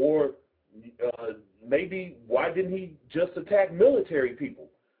 Or maybe why didn't he just attack military people?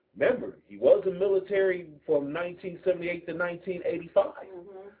 Remember, he was in military from 1978 to 1985.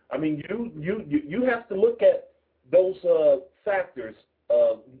 I mean, you have to look at those factors,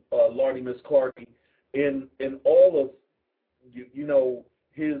 Lardy, Miss Clardy, in all of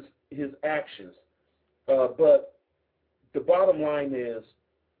his actions. But the bottom line is,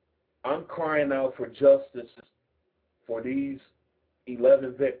 I'm crying out for justice for these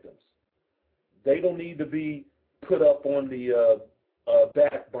 11 victims. They don't need to be put up on the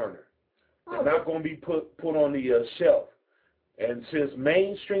back burner. They're not going to be put on the shelf. And since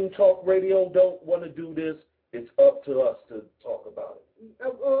mainstream talk radio don't want to do this, it's up to us to talk about it.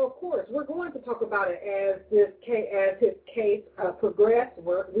 Of course, we're going to talk about it as his case progresses.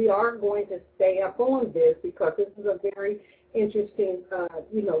 We are going to stay up on this because this is a very interesting,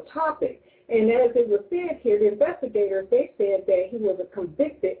 topic. And as it was said here, the investigators, they said that he was a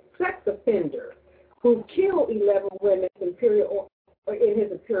convicted sex offender who killed 11 women in his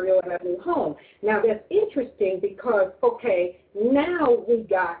Imperial Avenue home. Now, that's interesting because, now we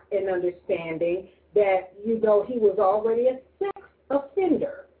got an understanding that, he was already a sex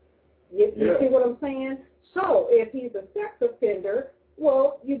offender. You see what I'm saying? So if he's a sex offender,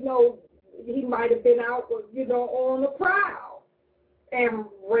 well, he might have been out, on the prowl and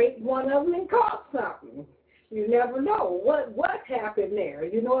raped one of them and caught something. You never know what happened there.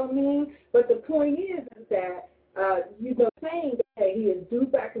 You know what I mean? But the point is that, saying that he is due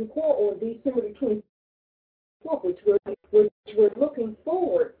back in court on December the 24th, which we're looking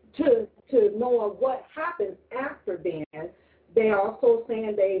forward to knowing what happens after then. They're also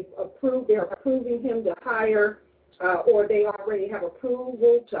saying they're approving him to hire, or they already have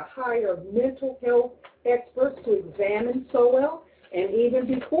approval to hire mental health experts to examine Sowell. And even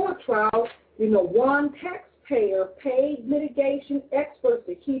before trial, one taxpayer paid mitigation experts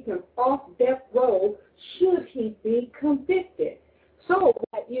to keep him off death row should he be convicted. So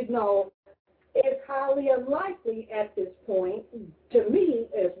that, it's highly unlikely at this point, to me,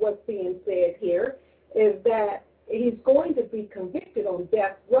 is what's being said here, is that he's going to be convicted on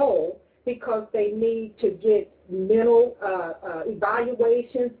death row because they need to get mental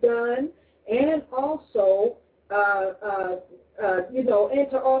evaluations done.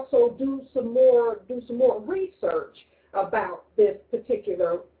 began to also do some more research about this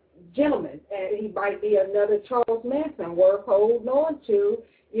particular gentleman, and he might be another Charles Manson worth holding on to,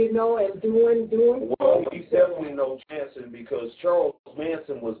 and doing. Well, he's definitely no chancing, because Charles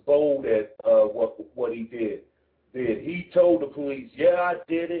Manson was bold at what he did. He told the police, "Yeah, I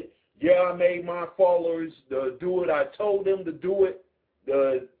did it. Yeah, I made my followers do it. I told them to do it."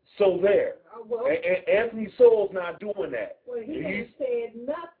 So there. Well, Anthony Sowell's not doing that. Well, he ain't said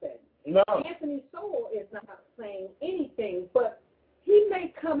nothing. No. Anthony Sowell is not saying anything, but he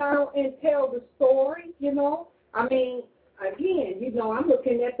may come out and tell the story, I mean, again, I'm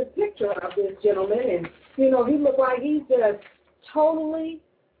looking at the picture of this gentleman, and, he looked like he's just totally,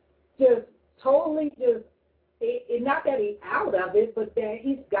 not that he's out of it, but that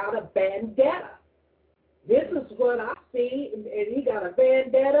he's got a vendetta. This is what I see, and he got a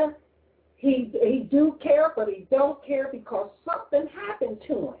vendetta. He do care, but he don't care because something happened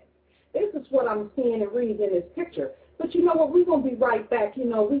to him. This is what I'm seeing and reading in this picture. But you know what? We're going to be right back.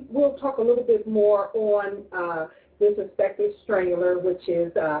 We'll talk a little bit more on this suspected strangler, which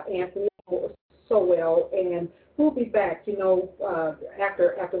is Anthony Sowell, and we'll be back,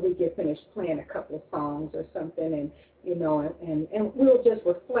 after we get finished playing a couple of songs or something, and we'll just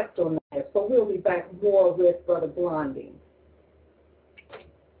reflect on that. So we'll be back more with Brother Blondie.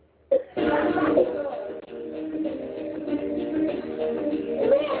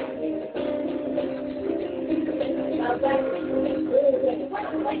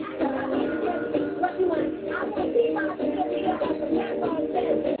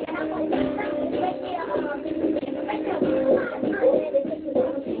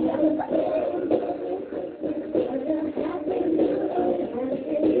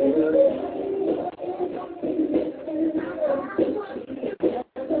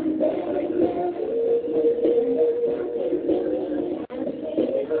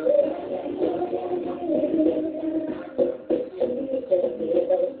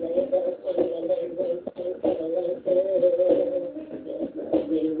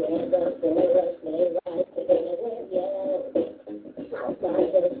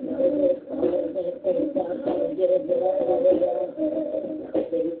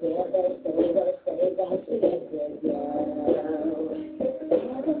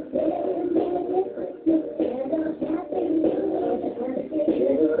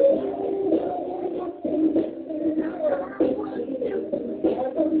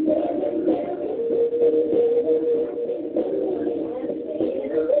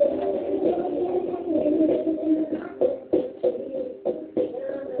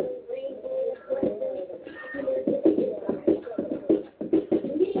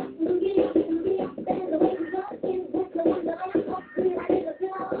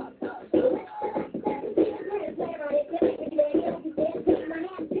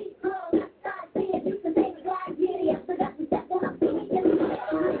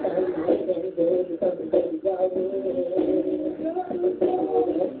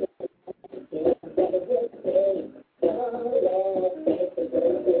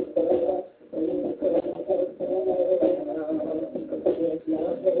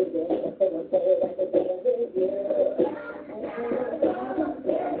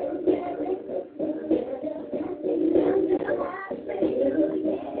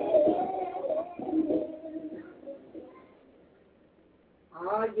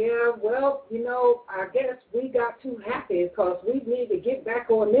 I guess we got too happy because we need to get back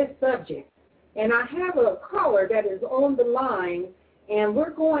on this subject. And I have a caller that is on the line, and we're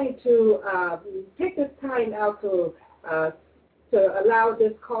going to take this time out to allow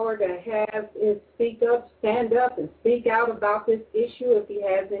this caller to have his stand up and speak out about this issue if he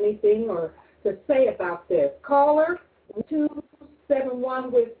has anything or to say about this. Caller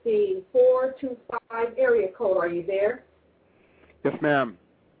 271 with the 425 area code. Are you there? Yes, ma'am.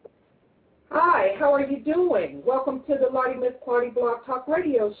 Hi, how are you doing? Welcome to the Lottie Miss Clardy Blog Talk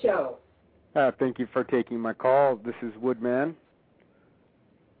Radio Show. Thank you for taking my call. This is Woodman.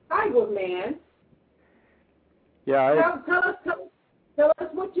 Hi, Woodman. Yeah. Tell us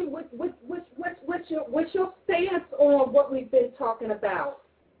what's your stance on what we've been talking about.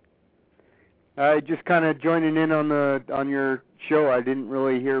 I just kind of joining in on your show. I didn't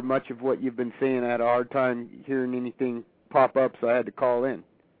really hear much of what you've been saying. I had a hard time hearing anything pop up, so I had to call in.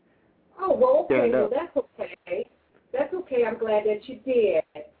 Oh, well, okay. Well, that's okay. That's okay. I'm glad that you did.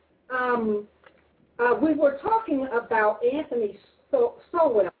 We were talking about Anthony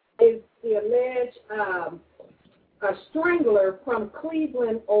Sowell, is the alleged strangler from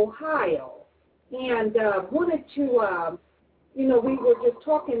Cleveland, Ohio. And wanted to, we were just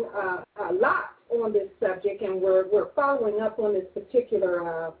talking a lot on this subject, and we're following up on this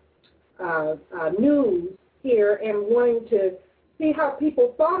particular news here and wanting to see how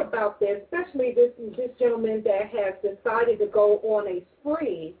people thought about this, especially this gentleman that has decided to go on a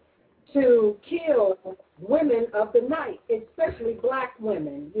spree to kill women of the night, especially black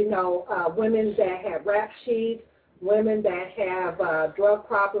women, women that have rap sheets, women that have drug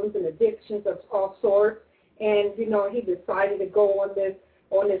problems and addictions of all sorts. And, he decided to go on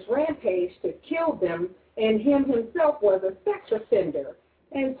this rampage to kill them, and him himself was a sex offender.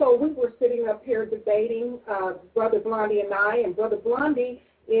 And so we were sitting up here debating, Brother Blondie and I, and Brother Blondie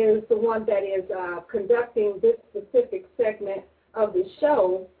is the one that is conducting this specific segment of the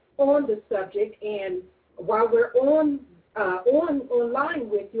show on the subject. And while we're online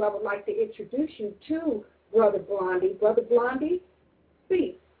with you, I would like to introduce you to Brother Blondie. Brother Blondie,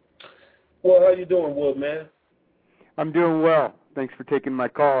 speak. Well, how you doing, Wood, man? I'm doing well. Thanks for taking my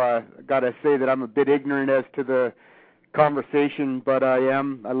call. I got to say that I'm a bit ignorant as to the conversation, but I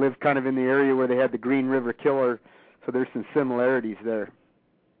live kind of in the area where they had the Green River Killer, so there's some similarities there.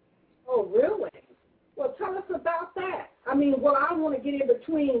 Oh, really? Well, tell us about that. I mean, I want to get in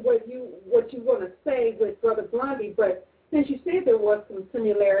between what you want to say with Brother Blondie, but since you said there was some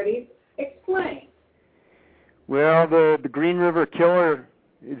similarities, explain. Well, the Green River Killer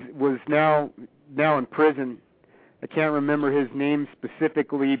was now in prison. I can't remember his name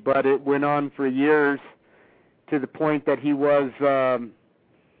specifically, but it went on for years to the point that he was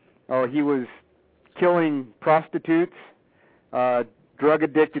killing prostitutes, drug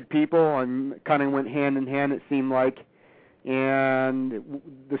addicted people, and kind of went hand in hand, it seemed like. And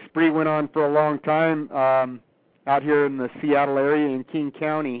the spree went on for a long time out here in the Seattle area in King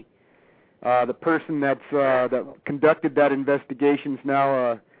County. The person that conducted that investigation is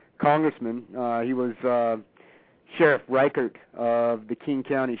now a congressman. He was Sheriff Reichert of the King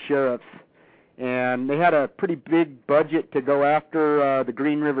County Sheriffs. And they had a pretty big budget to go after the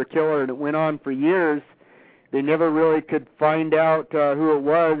Green River Killer, and it went on for years. They never really could find out who it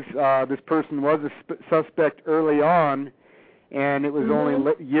was. This person was a suspect early on, and it was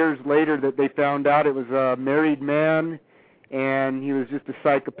only years later that they found out it was a married man, and he was just a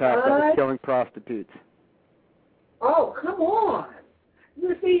psychopath that was killing prostitutes. Oh, come on.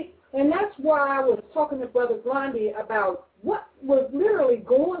 You see, and that's why I was talking to Brother Blondie about what was literally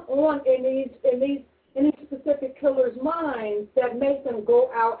going on in these specific killers' minds that make them go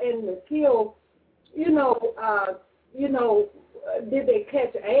out and kill. Did they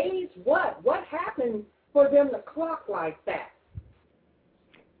catch AIDS? What happened for them to clock like that?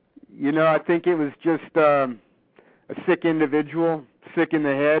 I think it was just a sick individual, sick in the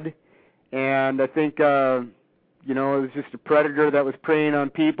head, and I think it was just a predator that was preying on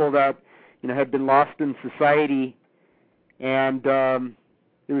people that had been lost in society, and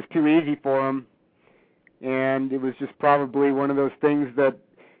it was too easy for him. And it was just probably one of those things that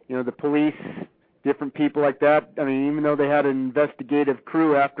the police, different people like that, I mean, even though they had an investigative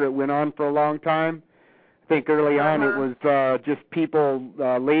crew after it went on for a long time, I think early on it was just people,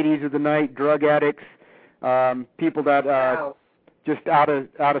 ladies of the night, drug addicts, people that just out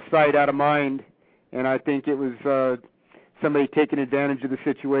of sight, out of mind. And I think it was somebody taking advantage of the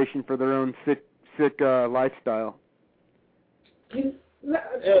situation for their own sick lifestyle.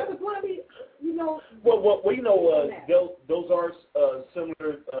 Those are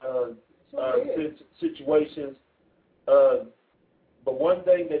similar situations. But one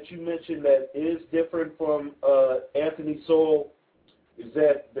thing that you mentioned that is different from Anthony Sowell is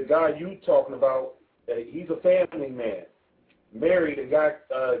that the guy you talking about, he's a family man, married and got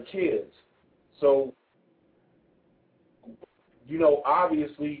kids. So,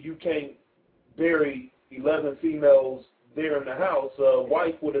 obviously you can't bury 11 females there in the house.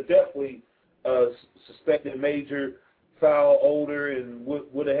 Wife would have definitely suspected major foul odor and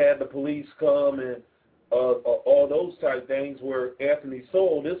would have had the police come and all those type things, where Anthony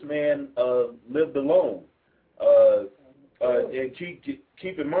Sowell, this man lived alone. And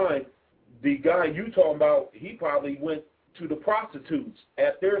keep in mind, the guy you talking about, he probably went to the prostitutes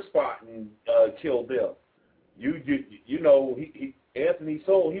at their spot and killed them. Anthony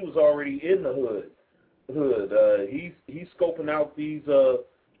Sowell, he was already in the hood. He's scoping out these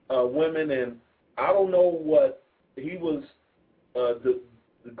women, and I don't know what he was, the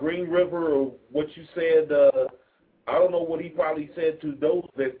Green River or what you said. I don't know what he probably said to those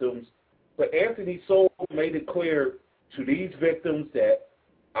victims, but Anthony Sowell made it clear to these victims that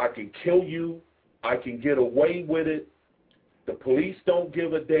I can kill you, I can get away with it. The police don't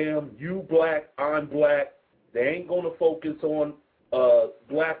give a damn. You black, I'm black. They ain't going to focus on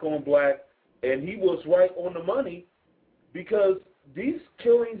black on black. And he was right on the money, because these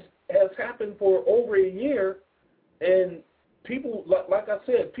killings has happened for over a year, and people, like I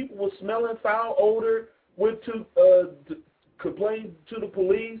said, people were smelling foul odor, went to complain to the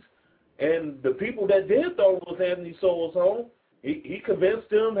police, and the people that did throw those Anthony Souls home, he convinced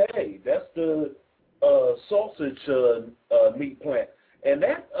them, hey, that's the sausage meat plant. And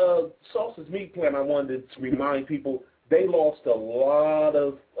that sausage meat plant, I wanted to remind people, they lost a lot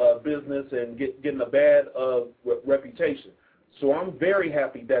of business and getting a bad reputation. So I'm very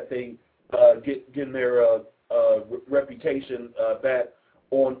happy that they getting their reputation back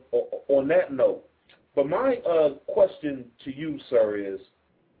on that note. But my question to you, sir, is,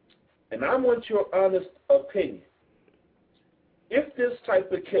 and I want your honest opinion, if this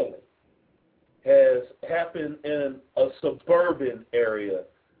type of killing has happened in a suburban area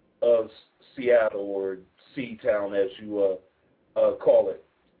of Seattle or C-Town, as you call it,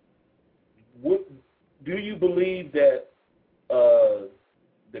 do you believe that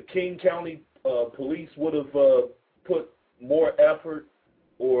the King County police would have put more effort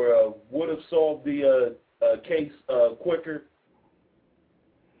or would have solved the case quicker?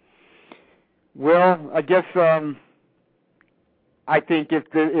 Well, I guess I think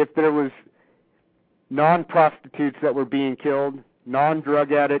if there was non-prostitutes that were being killed,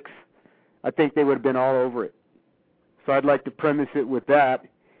 non-drug addicts, I think they would have been all over it. So I'd like to premise it with that.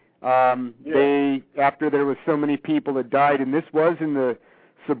 They, after there was so many people that died, and this was in the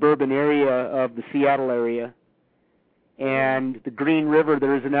suburban area of the Seattle area, and the Green River,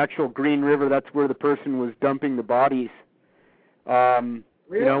 there is an actual Green River, that's where the person was dumping the bodies. You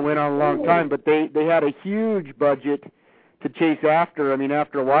know, went on a long time, but they had a huge budget to chase after. I mean,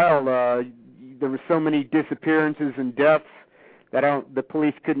 after a while, there were so many disappearances and deaths that the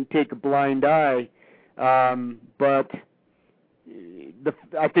police couldn't take a blind eye. But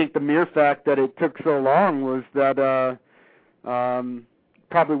I think the mere fact that it took so long was that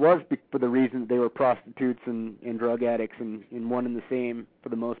probably was for the reason they were prostitutes and drug addicts and one and the same for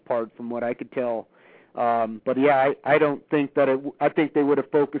the most part, from what I could tell. But yeah, I don't think that I think they would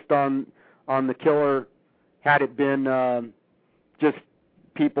have focused on the killer had it been just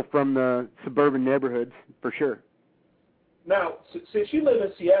people from the suburban neighborhoods, for sure. Now, since you live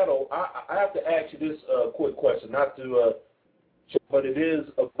in Seattle, I have to ask you this quick question, not to, but it is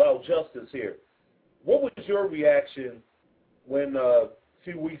about justice here. What was your reaction when a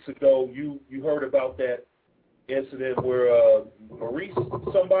few weeks ago you heard about that incident where Maurice,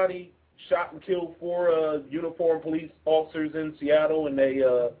 somebody shot and killed 4 uniformed police officers in Seattle, and they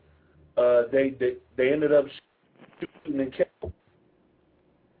ended up shooting and killing?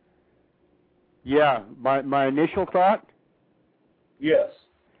 Yeah, my initial thought? Yes.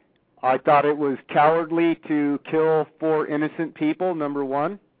 I thought it was cowardly to kill 4 innocent people, number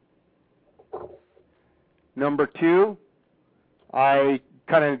one. Number two, I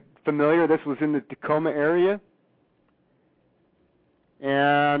kind of familiar, this was in the Tacoma area,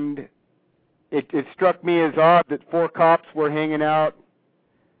 and it struck me as odd that 4 cops were hanging out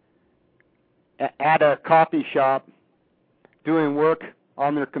at a coffee shop doing work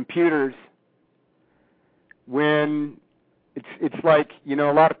on their computers when it's like, you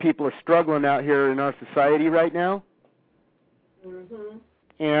know, a lot of people are struggling out here in our society right now.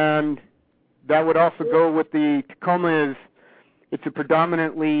 Mm-hmm. And that would also go with the Tacoma. It's a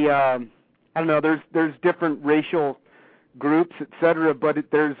predominantly, I don't know, there's different racial groups, etc., but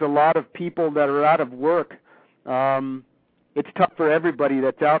there's a lot of people that are out of work. It's tough for everybody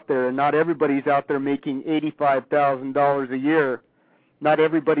that's out there, and not everybody's out there making $85,000 a year. Not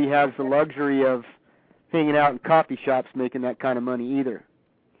everybody has the luxury of hanging out in coffee shops making that kind of money either.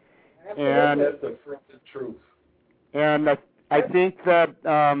 And that's the truth. And I think that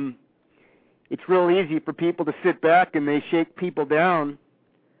it's real easy for people to sit back and they shake people down.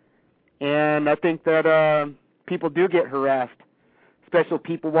 And I think that people do get harassed, especially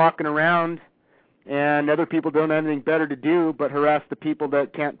people walking around, and other people don't have anything better to do but harass the people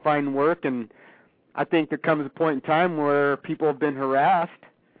that can't find work. And I think there comes a point in time where people have been harassed,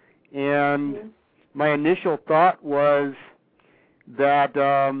 and my initial thought was that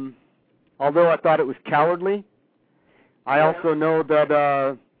although I thought it was cowardly, I also know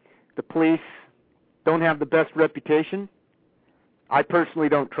that the police don't have the best reputation. I personally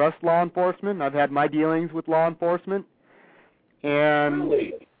don't trust law enforcement. I've had my dealings with law enforcement. And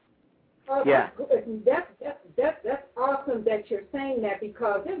really? Yeah. That's awesome that you're saying that,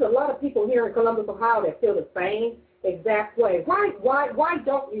 because there's a lot of people here in Columbus, Ohio that feel the same exact way. Why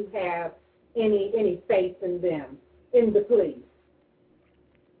don't you have any faith in them, in the police?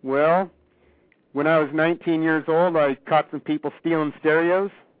 Well, when I was 19 years old, I caught some people stealing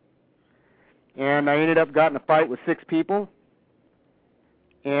stereos, and I ended up getting in a fight with 6 people.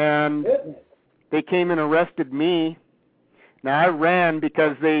 and they came and arrested me. Now, I ran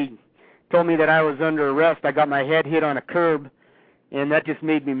because they told me that I was under arrest. I got my head hit on a curb, and that just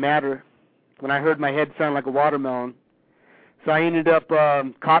made me madder when I heard my head sound like a watermelon. So I ended up,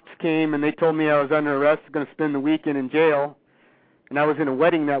 cops came, and they told me I was under arrest, going to spend the weekend in jail. And I was in a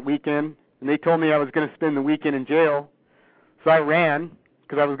wedding that weekend, and they told me I was going to spend the weekend in jail. So I ran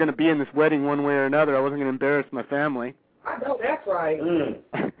because I was going to be in this wedding one way or another. I wasn't going to embarrass my family. I know that's right.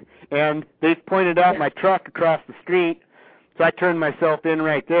 And they pointed out my truck across the street, so I turned myself in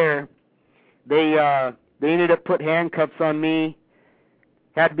right there. They ended up putting handcuffs on me,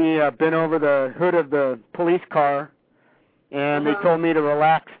 had me bent over the hood of the police car, and they told me to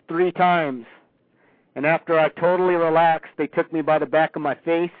relax 3 times. And after I totally relaxed, they took me by the back of my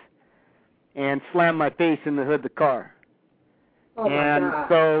face and slammed my face in the hood of the car. And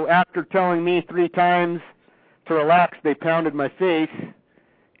so after telling me 3 times to relax, they pounded my face,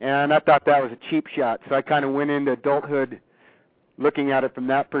 and I thought that was a cheap shot. So I kind of went into adulthood looking at it from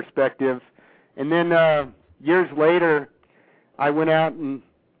that perspective. And then years later, I went out and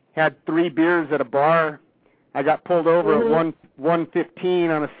had 3 beers at a bar. I got pulled over at 1:15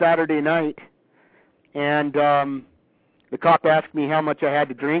 on a Saturday night, and the cop asked me how much I had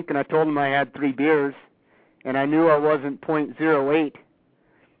to drink, and I told him I had 3 beers, and I knew I wasn't .08.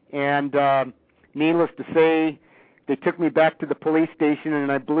 And needless to say, they took me back to the police station,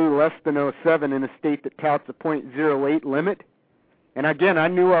 and I blew less than 07 in a state that touts a .08 limit. And again, I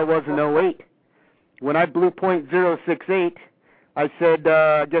knew I wasn't 08. When I blew .068, I said,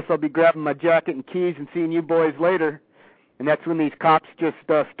 I guess I'll be grabbing my jacket and keys and seeing you boys later. And that's when these cops just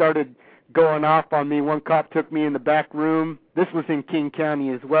started going off on me. One cop took me in the back room. This was in King County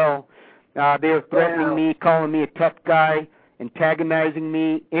as well. They were threatening me, calling me a tough guy, antagonizing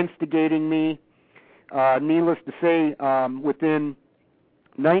me, instigating me. Needless to say, within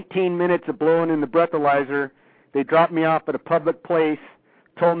 19 minutes of blowing in the breathalyzer, they dropped me off at a public place,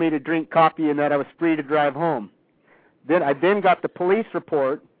 told me to drink coffee and that I was free to drive home. Then I got the police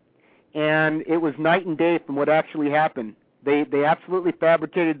report, and it was night and day from what actually happened. They absolutely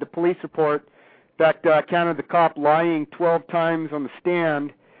fabricated the police report. In fact, I counted the cop lying 12 times on the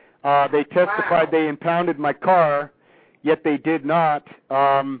stand. They testified they impounded my car, yet they did not,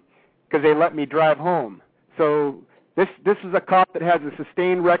 because they let me drive home. So this is a cop that has a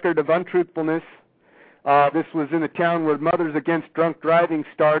sustained record of untruthfulness. This was in a town where Mothers Against Drunk Driving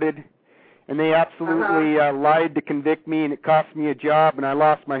started, and they absolutely lied to convict me, and it cost me a job, and I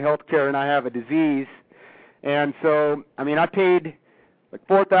lost my health care, and I have a disease. And so, I mean, I paid like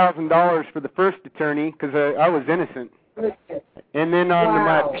 $4,000 for the first attorney because I was innocent. And then on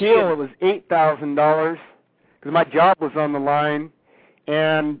my appeal, it was $8,000 because my job was on the line.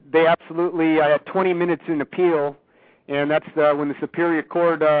 And they absolutely, I had 20 minutes in appeal, and that's when the Superior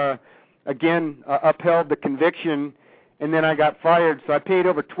Court, again, upheld the conviction, and then I got fired. So I paid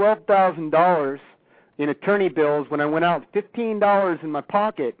over $12,000 in attorney bills when I went out, $15 in my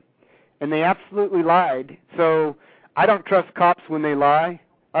pocket, and they absolutely lied. So I don't trust cops when they lie.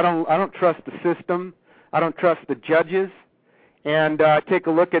 I don't trust the system. I don't trust the judges. And take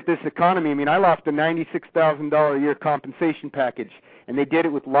a look at this economy. I mean, I lost a $96,000 a year compensation package, and they did it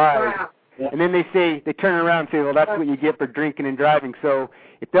with lies. Wow. And then they turn around and say, well, that's what you get for drinking and driving. So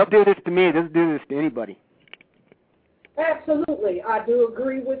if they'll do this to me, they'll do this to anybody. Absolutely. I do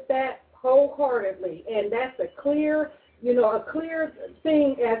agree with that wholeheartedly. And that's a clear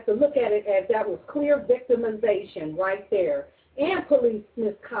thing as to look at it as that was clear victimization right there and police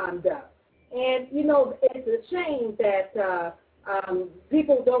misconduct. And, it's a shame that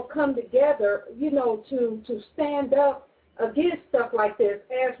people don't come together, to stand up against stuff like this,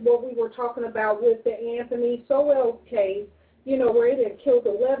 as what we were talking about with the Anthony Sowell case, where it had killed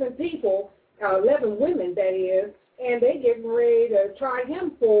 11 people, 11 women, that is, and they getting ready to try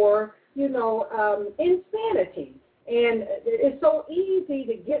him for, insanity. And it's so easy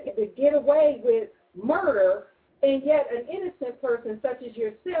to get away with murder, and yet an innocent person such as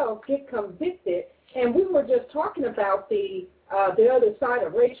yourself get convicted. And we were just talking about the other side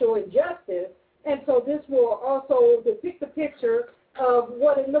of racial injustice. And so this will also depict a picture of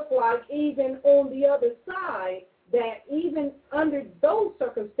what it looked like even on the other side, that even under those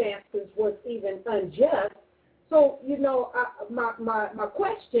circumstances was even unjust. So, my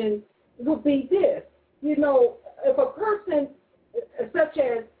question would be this. If a person such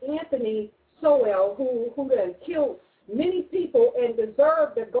as Anthony Sowell, who then killed many people and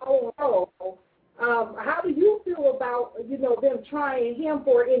deserved to go on, how do you feel about, them trying him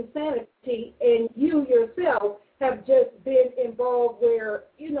for insanity, and you yourself have just been involved where,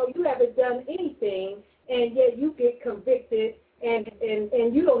 you haven't done anything, and yet you get convicted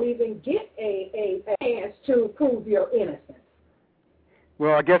and you don't even get a chance to prove your innocence.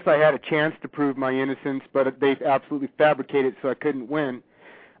 Well, I guess I had a chance to prove my innocence, but they absolutely fabricated so I couldn't win.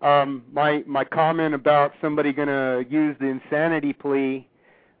 My comment about somebody going to use the insanity plea,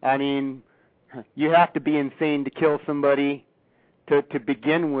 I mean, you have to be insane to kill somebody to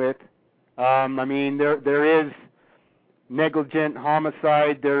begin with. I mean, there is negligent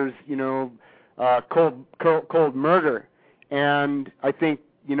homicide. There's cold murder, and I think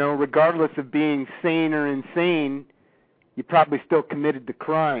regardless of being sane or insane, you probably still committed the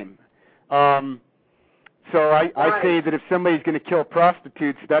crime. So I say that if somebody's going to kill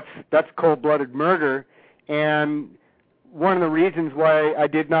prostitutes, that's cold-blooded murder. And one of the reasons why I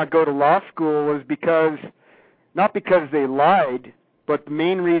did not go to law school was not because they lied, but the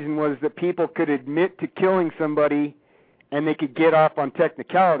main reason was that people could admit to killing somebody and they could get off on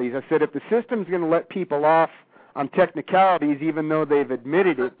technicalities. I said, if the system's going to let people off on technicalities even though they've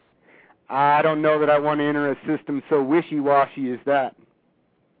admitted it, I don't know that I want to enter a system so wishy-washy as that.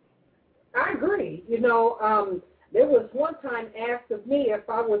 I agree. There was one time asked of me if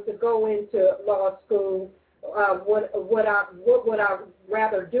I was to go into law school, what would I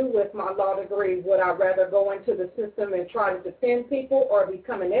rather do with my law degree? Would I rather go into the system and try to defend people or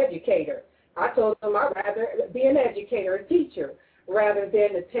become an educator? I told them I'd rather be an educator, a teacher, rather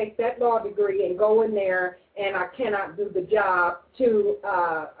than to take that law degree and go in there and I cannot do the job to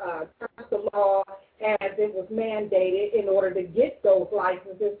trust the law as it was mandated in order to get those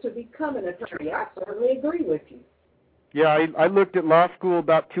licenses to become an attorney. I certainly agree with you. Yeah, I looked at law school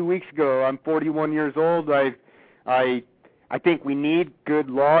about 2 weeks ago. I'm 41 years old. I think we need good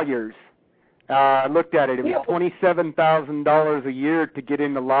lawyers. I looked at it. It was $27,000 a year to get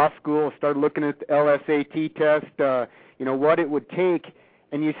into law school. Started looking at the LSAT test, what it would take,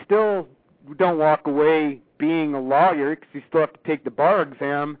 and you still don't walk away being a lawyer because you still have to take the bar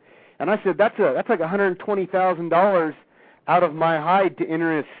exam. And I said, that's like $120,000 out of my hide to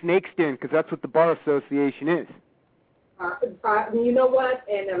enter a snake's den because that's what the Bar Association is. You know what?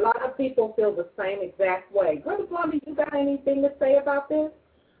 And a lot of people feel the same exact way. Brother Blondie, you got anything to say about this?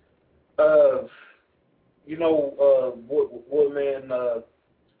 Woodman,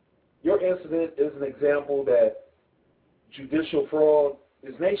 your incident is an example that judicial fraud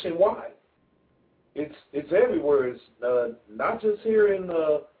is nationwide. It's everywhere. It's not just here in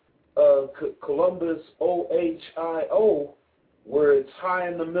Columbus, Ohio, where it's high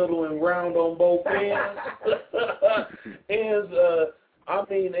in the middle and round on both ends. And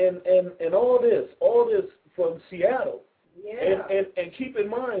all this from Seattle. Yeah. And keep in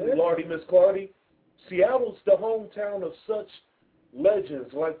mind, Miss Clardy, Seattle's the hometown of such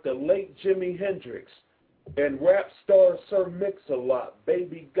legends like the late Jimi Hendrix and rap star Sir Mix-a-Lot,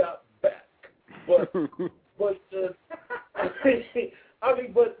 Baby Got Back. But the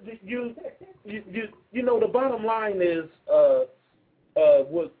bottom line is,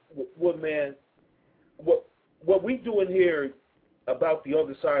 what we doing here about the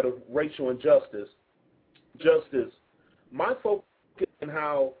other side of racial injustice, my focus on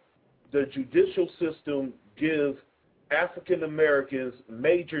how the judicial system gives African Americans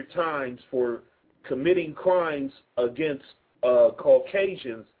major times for committing crimes against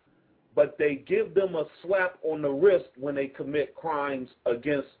Caucasians, but they give them a slap on the wrist when they commit crimes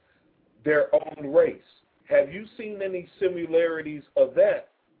against their own race. Have you seen any similarities of that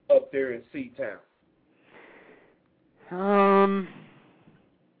up there in Seatown?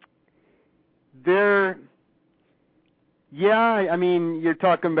 Yeah, I mean, you're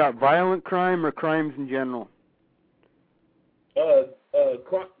talking about violent crime or crimes in general?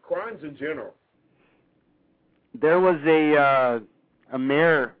 Crimes in general. There was a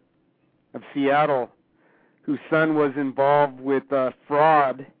mayor of Seattle whose son was involved with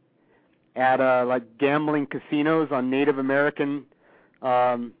fraud at gambling casinos on Native American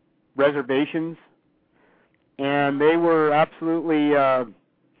reservations, and they were absolutely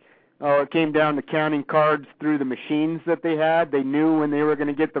it came down to counting cards through the machines that they had. They knew when they were going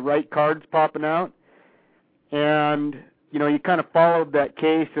to get the right cards popping out, and you kind of followed that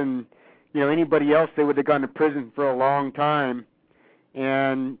case, and anybody else, they would have gone to prison for a long time.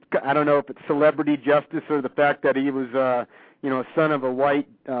 And I don't know if it's celebrity justice or the fact that he was son of a white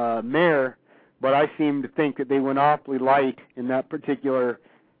mayor, but I seem to think that they went awfully light in that particular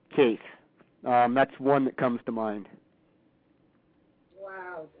case. That's one that comes to mind.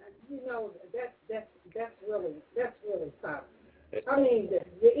 Wow, that's really something. I mean,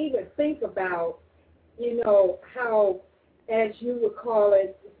 to even think about, how, as you would call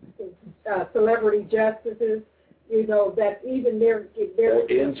it, celebrity justices, that even their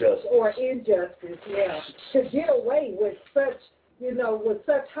or injustice, to get away with such, with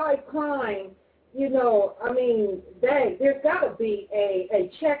such high crime, I mean, there's got to be a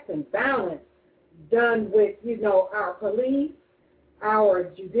checks and balance done with, our police, our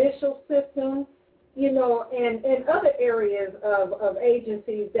judicial system, and other areas of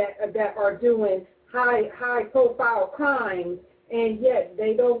agencies that are doing high profile crimes, and yet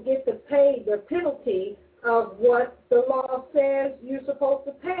they don't get to pay the penalty of what the law says you're supposed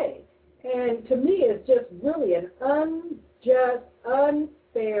to pay. And to me, it's just really an unjust,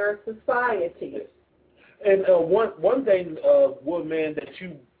 unfair society. And one thing, Woodman, that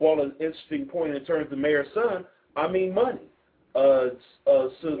you brought an interesting point in terms of Mayor's son, I mean money.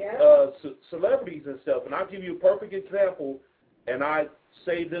 Celebrities and stuff. And I'll give you a perfect example, and I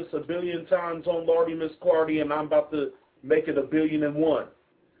say this a billion times on Lordy Miss Clardy, and I'm about to make it 1,000,000,001.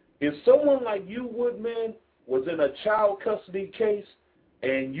 If someone like you, Woodman, was in a child custody case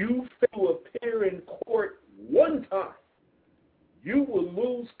and you fail to appear in court one time, you will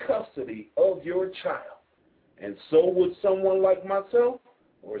lose custody of your child. And so would someone like myself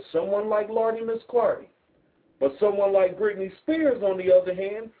or someone like Lordy Miss Clardy. But someone like Britney Spears, on the other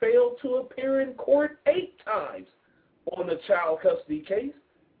hand, failed to appear in court 8 times on a child custody case,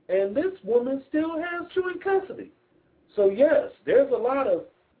 and this woman still has joint custody. So, yes, there's a lot of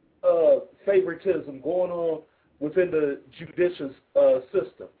favoritism going on within the judicial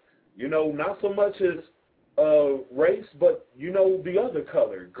system. Not so much as race, but, the other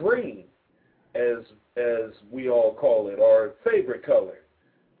color, green, as we all call it, our favorite color.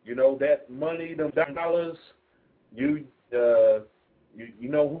 That money, them dollars, you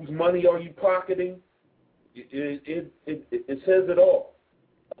know whose money are you pocketing? It says it all.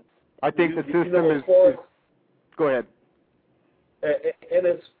 I think the system is. Go ahead. And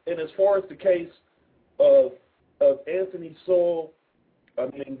as far as the case of Anthony Sowell, I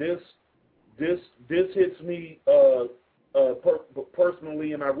mean this hits me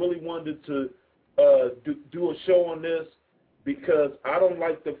personally, and I really wanted to do a show on this because I don't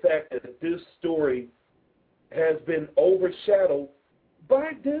like the fact that this story has been overshadowed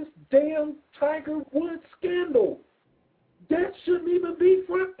by this damn Tiger Woods scandal. That shouldn't even be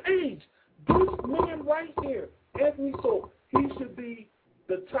front page. This man right here, Anthony Sowell, he should be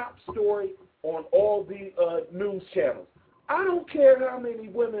the top story on all the news channels. I don't care how many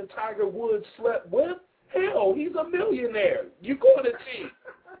women Tiger Woods slept with. Hell, he's a millionaire. You're going to cheat.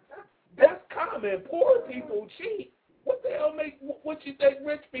 That's common. Poor people cheat. What the hell what you think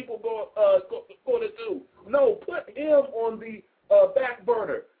rich people going to do? No, put him on the back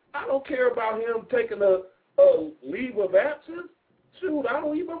burner. I don't care about him taking a leave of absence. Shoot, I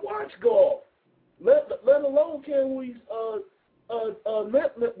don't even watch golf. Let alone care who he's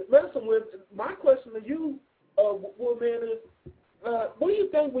messing with. My question to you, Woodman, is what do you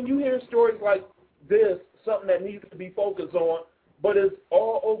think when you hear stories like this, something that needs to be focused on, but is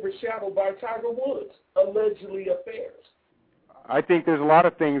all overshadowed by Tiger Woods' allegedly affairs? I think there's a lot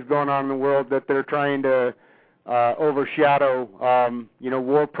of things going on in the world that they're trying to overshadow.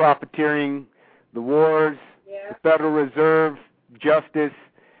 War profiteering, the wars, the Federal Reserve, justice.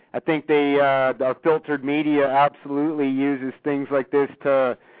 I think our filtered media absolutely uses things like this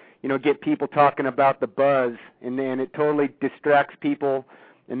to, get people talking about the buzz, and it totally distracts people,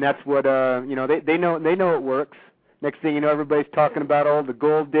 and that's what they know it works. Next thing you know, everybody's talking about all the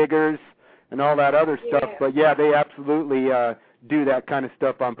gold diggers and all that other stuff. But yeah, they absolutely do that kind of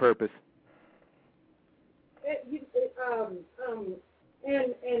stuff on purpose.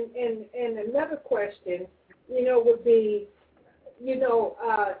 And another question, would be,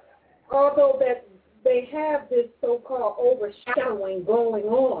 although that they have this so-called overshadowing going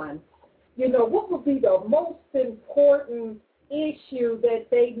on, what would be the most important issue that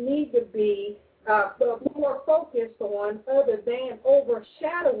they need to be more focused on, other than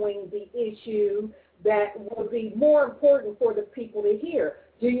overshadowing the issue that would be more important for the people to hear?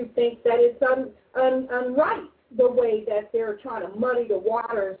 Do you think that it's unright the way that they're trying to muddy the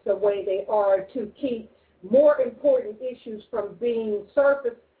waters the way they are to keep more important issues from being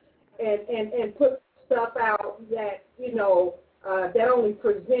surfaced and put stuff out that, that only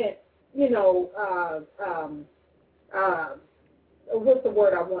present, what's the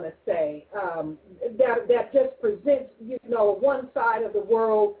word I want to say, that just presents, one side of the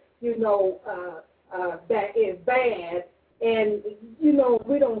world, that is bad, and,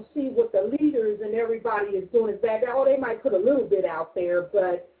 we don't see what the leaders and everybody is doing is bad. Oh, they might put a little bit out there,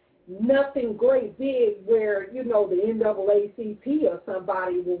 but nothing great big where, the NAACP or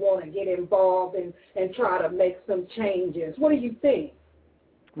somebody will want to get involved and try to make some changes. What do you think?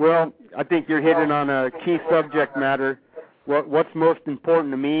 Well, I think you're hitting on a key subject matter. What's most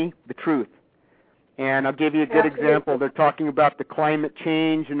important to me? The truth. And I'll give you a good example. They're talking about the climate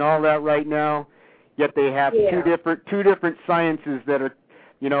change and all that right now, yet they have two different sciences that are,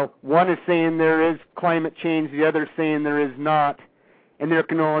 one is saying there is climate change, the other is saying there is not, and there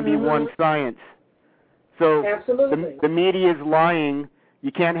can only be one science. So the media is lying.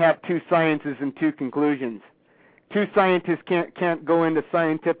 You can't have two sciences and two conclusions. Two scientists can't go into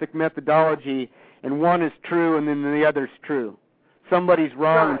scientific methodology, and one is true and then the other's true. Somebody's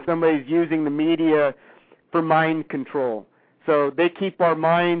wrong and somebody's using the media for mind control. So they keep our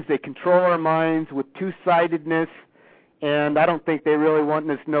minds, they control our minds with two-sidedness, and I don't think they really want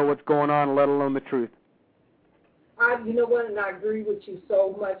us to know what's going on, let alone the truth. You know what, and I agree with you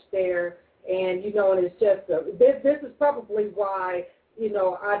so much there. And, and it's just, this is probably why,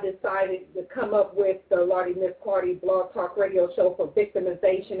 I decided to come up with the Lardy Miss Clardy Blog Talk Radio Show for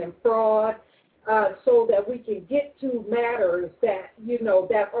victimization and fraud, so that we can get to matters that,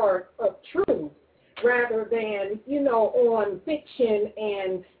 that are of truth, rather than, on fiction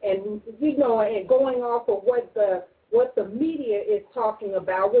and going off of what the media is talking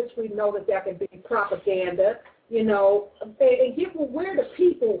about, which we know that can be propaganda. And get where the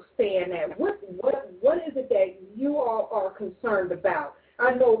people stand at. What is it that you all are concerned about?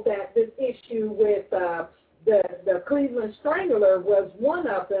 I know that this issue with the Cleveland Strangler was one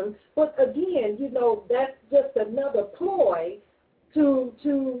of them, but again, that's just another ploy to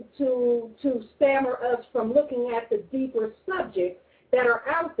stammer us from looking at the deeper subjects that are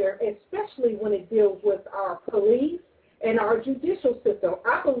out there, especially when it deals with our police and our judicial system.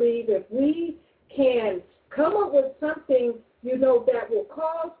 I believe if we can come up with something, that will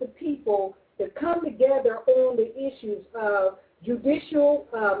cause the people to come together on the issues of judicial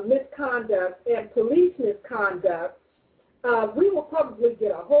misconduct and police misconduct, we will probably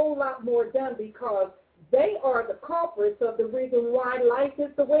get a whole lot more done, because they are the culprits of the reason why life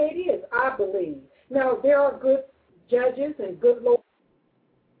is the way it is, I believe. Now, there are good judges and good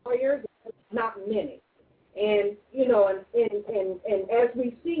lawyers, not many. And, and as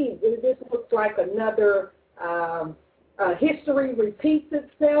we see, this looks like another history repeats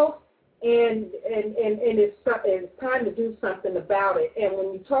itself, and it's time to do something about it. And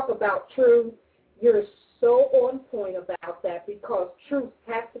when you talk about truth, you're so on point about that, because truth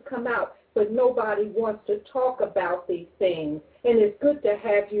has to come out, but nobody wants to talk about these things. And it's good to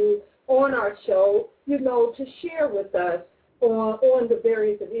have you on our show, to share with us on the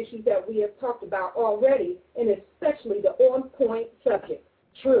various issues that we have talked about already, and especially the on-point subject,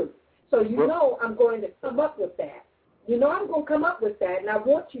 truth. So I'm going to come up with that. I'm going to come up with that, and I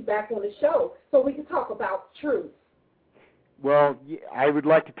want you back on the show so we can talk about truth. Well, I would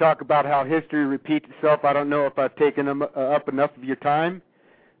like to talk about how history repeats itself. I don't know if I've taken up enough of your time.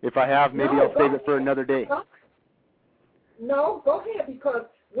 If I have, maybe I'll save it for another day. No, go ahead, because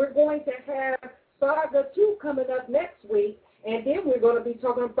we're going to have Saga 2 coming up next week, and then we're going to be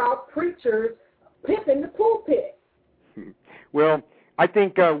talking about preachers pimping the pulpit. Well, I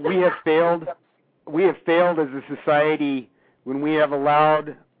think we have failed. We have failed as a society when we have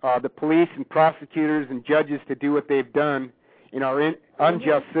allowed the police and prosecutors and judges to do what they've done in our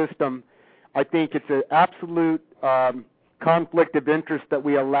unjust system. I think it's an absolute conflict of interest that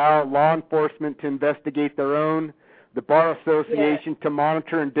we allow law enforcement to investigate their own, the Bar Association to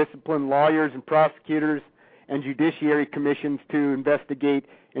monitor and discipline lawyers and prosecutors, and judiciary commissions to investigate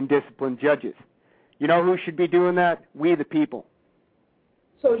and discipline judges. You know who should be doing that? We the people.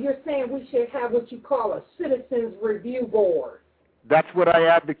 So you're saying we should have what you call a citizens review board? That's what I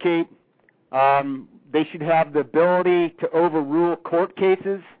advocate. They should have the ability to overrule court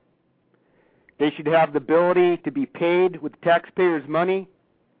cases. They should have the ability to be paid with taxpayers' money.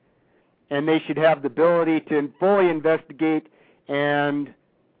 And they should have the ability to fully investigate and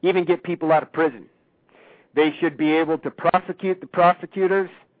even get people out of prison. They should be able to prosecute the prosecutors.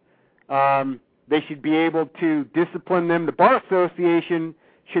 They should be able to discipline them. The Bar Association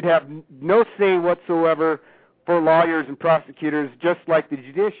should have no say whatsoever for lawyers and prosecutors, just like the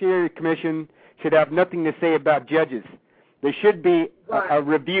Judiciary Commission should have nothing to say about judges. There should be a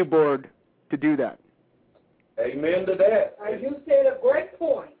review board to do that. Amen to that. You said a great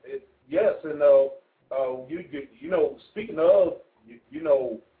point. Yes, and speaking of,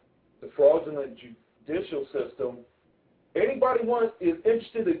 the fraudulent judicial system, anybody is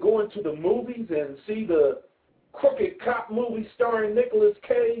interested in going to the movies and see the crooked cop movie starring Nicolas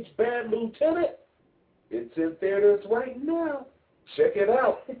Cage, Bad Lieutenant? It's in theaters right now. Check it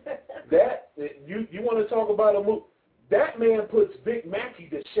out. You want to talk about a movie? That man puts Vic Mackey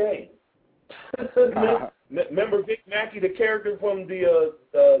to shame. Remember Vic Mackey, the character from the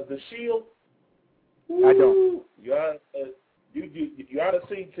The Shield. I don't. You ought to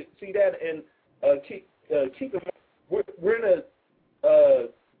see that, and keep in mind, we're in a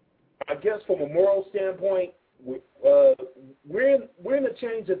I guess from a moral standpoint, we're in a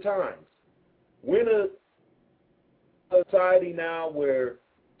change of times. We're in a society now where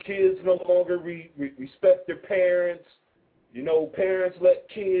kids no longer respect their parents. You know, parents let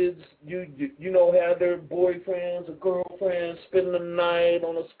kids, you know, have their boyfriends or girlfriends spend the night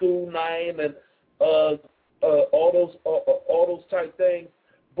on a school night and all those type things.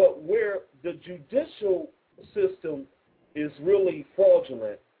 But where the judicial system is really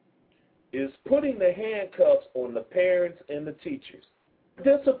fraudulent is putting the handcuffs on the parents and the teachers,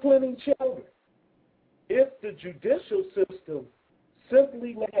 disciplining children. If the judicial system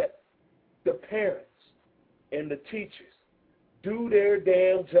simply let the parents and the teachers do their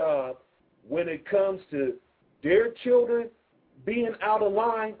damn job when it comes to their children being out of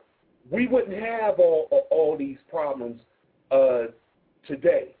line, we wouldn't have all these problems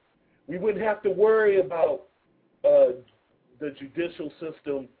today. We wouldn't have to worry about the judicial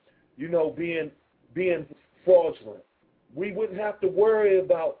system, you know, being fraudulent. We wouldn't have to worry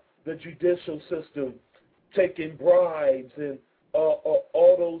about the judicial system taking bribes and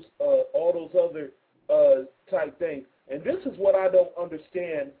all those other type things. And this is what I don't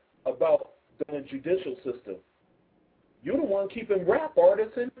understand about the judicial system. You're the one keeping rap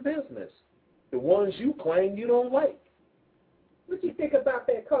artists in business, the ones you claim you don't like. What do you think about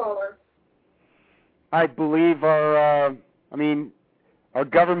that, caller? I believe our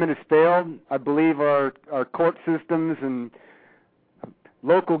government has failed. I believe our court systems and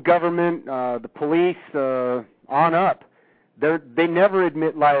local government, the police, on up, they never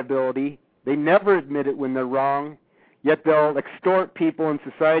admit liability. They never admit it when they're wrong, yet they'll extort people in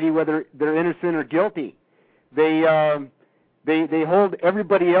society whether they're innocent or guilty. They hold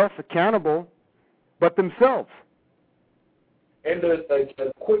everybody else accountable but themselves. And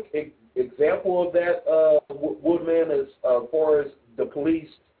a quick example of that, Woodman, as far as the police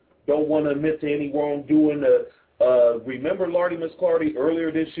don't want to admit to any wrongdoing. Remember Lardy Miss Clardy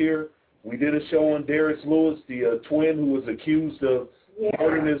earlier this year? We did a show on Darius Lewis, the twin who was accused of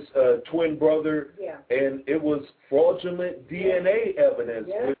murdering his twin brother, and it was fraudulent DNA evidence,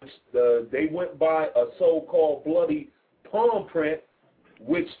 which they went by a so-called bloody palm print,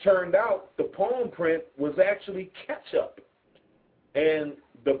 which turned out the palm print was actually ketchup. And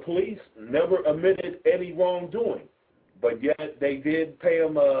the police never admitted any wrongdoing, but yet they did pay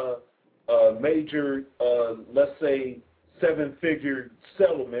him a major, let's say, 7-figure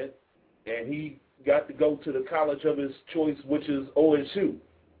settlement, and he got to go to the college of his choice, which is OSU.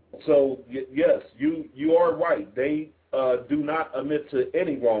 So, yes, you are right. They do not admit to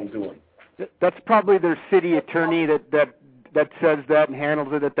any wrongdoing. That's probably their city attorney that says that and handles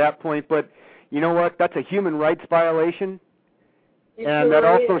it at that point. But you know what? That's a human rights violation. And that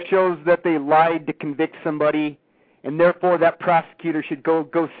also shows that they lied to convict somebody, and therefore that prosecutor should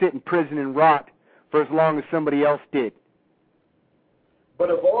go sit in prison and rot for as long as somebody else did. But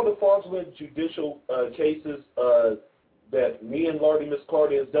of all the fraudulent judicial cases that me and Lardy Miss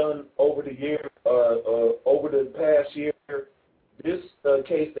Clardy has done over the year, over the past year, this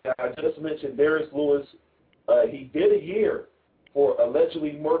case that I just mentioned, Darius Lewis, he did a year for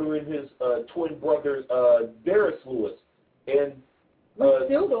allegedly murdering his twin brother, Darius Lewis, and we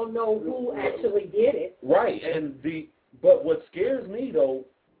still don't know who actually did it. Right, but what scares me though,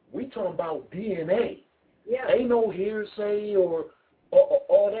 we talking about DNA. Yeah. Ain't no hearsay or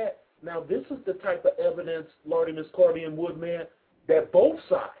all that. Now this is the type of evidence, Lardy Miss Clardy and Woodman, that both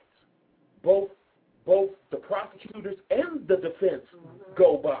sides, both the prosecutors and the defense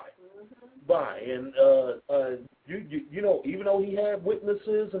go by. And you know, even though he had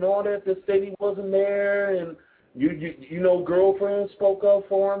witnesses and all that said he wasn't there, and you know, girlfriends spoke up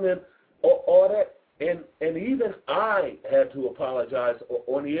for him and all that. And even I had to apologize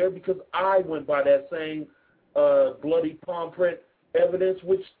on the air because I went by that same bloody palm print evidence,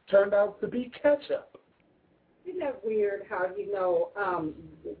 which turned out to be ketchup. Isn't that weird how,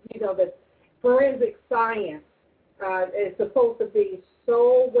 that forensic science is supposed to be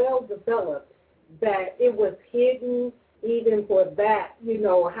so well developed that it was hidden even for that,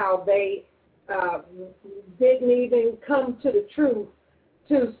 how they didn't even come to the truth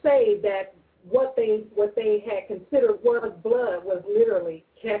to say that what they had considered was blood was literally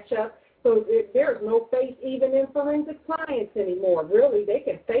ketchup. So there's no faith even in forensic science anymore. Really, they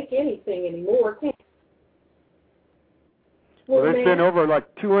can fake anything anymore, can't they? Well, there's been over like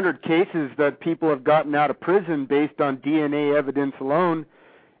 200 cases that people have gotten out of prison based on DNA evidence alone.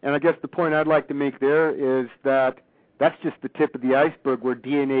 And I guess the point I'd like to make there is that that's just the tip of the iceberg where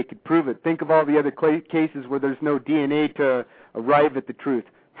DNA could prove it. Think of all the other cases where there's no DNA to arrive at the truth.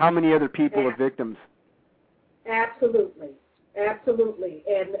 How many other people are victims? Absolutely. Absolutely.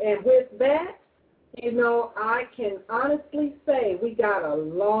 And with that, you know, I can honestly say we got a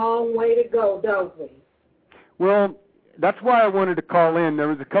long way to go, don't we? Well, that's why I wanted to call in. There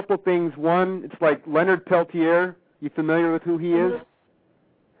was a couple things. One, it's like Leonard Peltier. You familiar with who he is?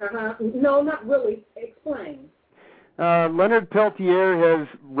 No, not really. Explain. Leonard Peltier has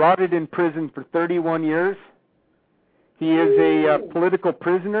rotted in prison for 31 years. He is a political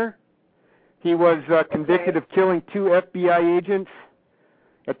prisoner. He was convicted of killing 2 FBI agents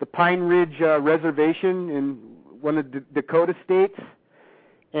at the Pine Ridge Reservation in one of the Dakota states.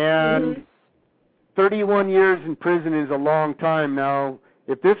 And 31 years in prison is a long time. Now,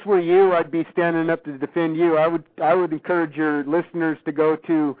 if this were you, I'd be standing up to defend you. I would encourage your listeners to go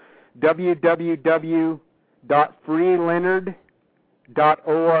to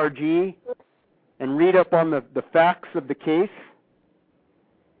www.freeleonard.org and read up on the facts of the case.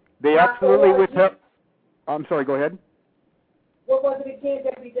 They absolutely withheld. I'm sorry, go ahead. What was it again?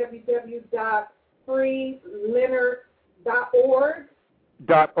 www.freeleonard.org?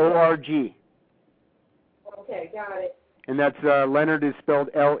 .org. Okay, got it. And that's Leonard is spelled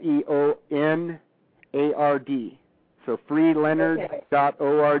Leonard. So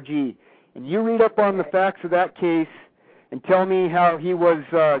freeleonard.org. And you read up on the facts of that case and tell me how he was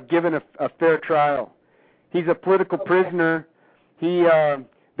given a fair trial. He's a political prisoner.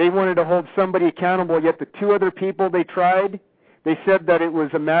 They wanted to hold somebody accountable, yet the 2 other people they tried, they said that it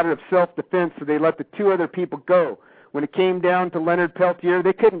was a matter of self-defense, so they let the 2 other people go. When it came down to Leonard Peltier,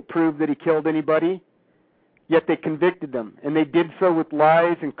 they couldn't prove that he killed anybody, yet they convicted them. And they did so with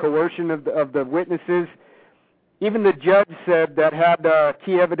lies and coercion of the witnesses. Even the judge said that had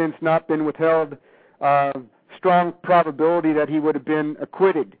key evidence not been withheld, strong probability that he would have been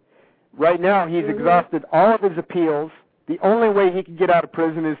acquitted. Right now, he's exhausted all of his appeals. The only way he can get out of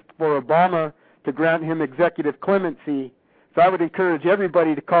prison is for Obama to grant him executive clemency. So I would encourage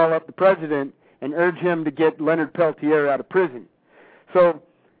everybody to call up the president and urge him to get Leonard Peltier out of prison. So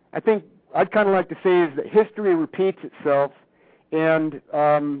I think I'd kind of like to say is that history repeats itself, and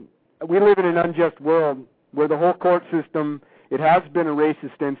we live in an unjust world where the whole court system, it has been a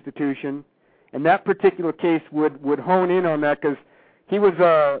racist institution, and that particular case would hone in on that because he was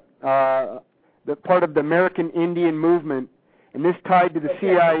the part of the American Indian movement, and this tied to the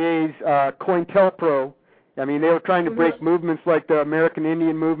CIA's COINTELPRO. I mean, they were trying to break movements like the American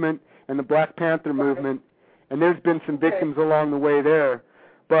Indian movement and the Black Panther movement, and there's been some victims along the way there.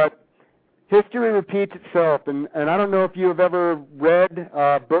 But history repeats itself, and I don't know if you have ever read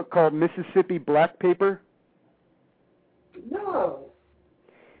a book called Mississippi Black Paper. No.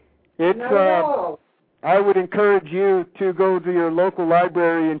 It's I would encourage you to go to your local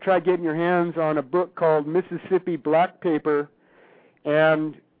library and try getting your hands on a book called Mississippi Black Paper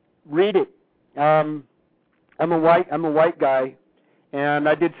and read it. I'm a white guy, and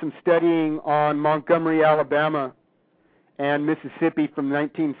I did some studying on Montgomery, Alabama, and Mississippi from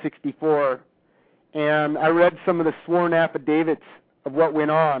 1964, and I read some of the sworn affidavits of what went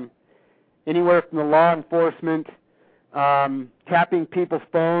on, anywhere from the law enforcement tapping people's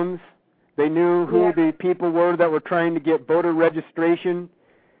phones. They knew who the people were that were trying to get voter registration,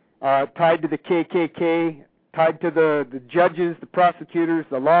 tied to the KKK, tied to the judges, the prosecutors,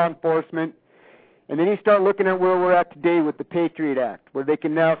 the law enforcement. And then you start looking at where we're at today with the Patriot Act, where they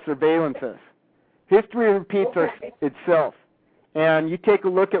can now surveillance us. History repeats itself. And you take a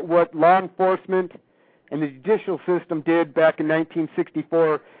look at what law enforcement and the judicial system did back in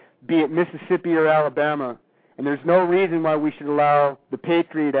 1964, be it Mississippi or Alabama. And there's no reason why we should allow the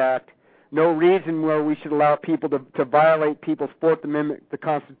Patriot Act, no reason why we should allow people to violate people's Fourth Amendment, the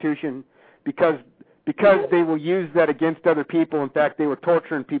Constitution, because they will use that against other people. In fact, they were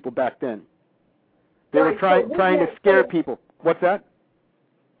torturing people back then. They were trying to scare people. What's that?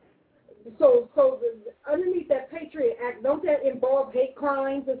 So underneath that Patriot Act, don't that involve hate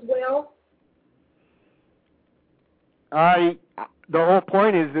crimes as well? The whole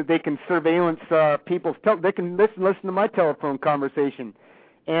point is that they can surveillance people's. They can listen to my telephone conversation,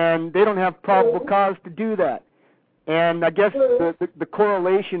 and they don't have probable cause to do that. And I guess the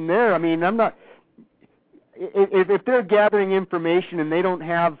correlation there. I mean, I'm not. If they're gathering information and they don't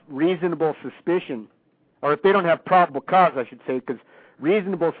have reasonable suspicion, or if they don't have probable cause, I should say, because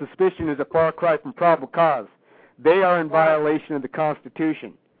reasonable suspicion is a far cry from probable cause. They are in violation of the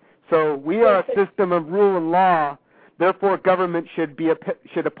Constitution. So we are a system of rule and law. Therefore, government should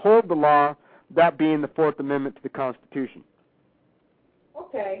uphold the law, that being the Fourth Amendment to the Constitution.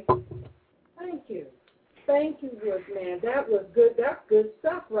 Okay. Thank you. Thank you, Woodman. That was good. That's good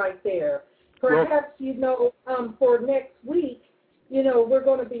stuff right there. Perhaps, for next week, we're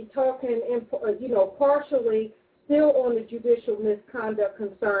going to be talking, partially still on the judicial misconduct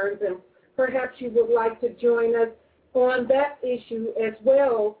concerns, and perhaps you would like to join us on that issue as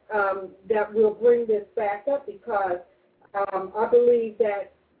well, that will bring this back up, because I believe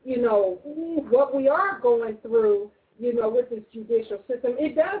that, what we are going through, with this judicial system,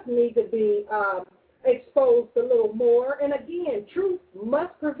 it does need to be exposed a little more. And again, truth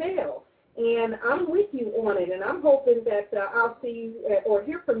must prevail. And I'm with you on it. And I'm hoping that I'll see you or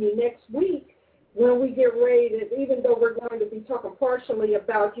hear from you next week when we get ready to, even though we're going to be talking partially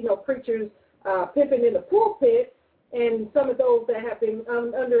about, preachers pimping in the pulpit and some of those that have been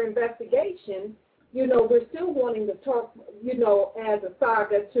under investigation. We're still wanting to talk, as a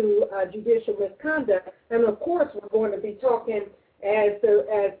saga to judicial misconduct. And, of course, we're going to be talking as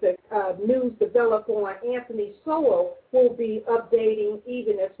the news develop on Anthony Sowell. We'll be updating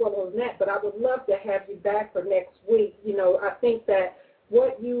even as well as that. But I would love to have you back for next week. I think that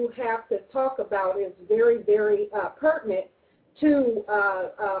what you have to talk about is very, very pertinent to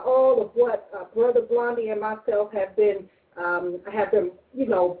all of what Brother Blondie and myself have been,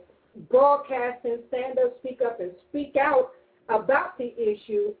 broadcasting, stand up, speak up, and speak out about the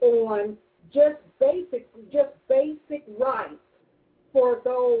issue on just basic rights for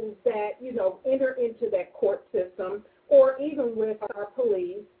those that, enter into that court system, or even with our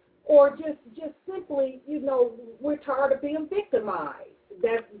police, or just simply, we're tired of being victimized.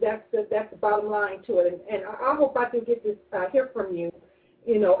 That's the bottom line to it. And I hope I can get this hear from you.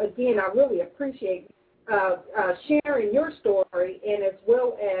 Again, I really appreciate sharing your story, and as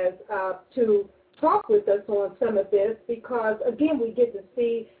well as to talk with us on some of this, because, again, we get to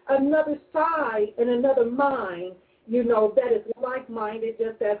see another side and another mind, that is like-minded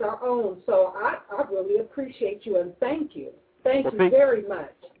just as our own. So I really appreciate you, and thank you. Thank you very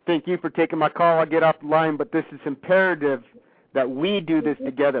much. Thank you for taking my call. I'll get off the line, but this is imperative that we do this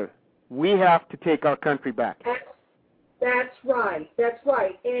together. We have to take our country back. That's right.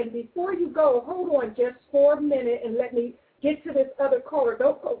 And before you go, hold on just for a minute and let me get to this other caller.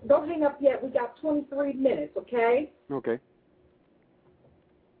 Don't hang up yet. We got 23 minutes, okay? Okay.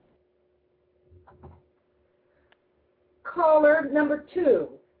 Caller number 2,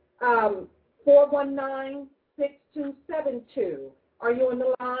 419-6272. Are you on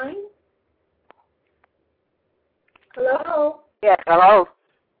the line? Hello? Yes, hello.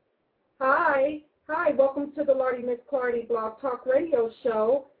 Hi, welcome to the Lardy Miss Clardy Blog Talk Radio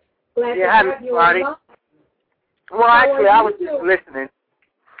Show. Glad to have you Clardy. on. Well, actually, I was just listening.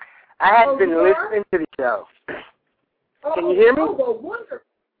 I had been listening to the show. Can you hear me? Oh, well, wonderful.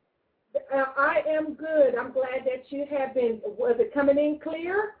 I am good. I'm glad that you have been. Was it coming in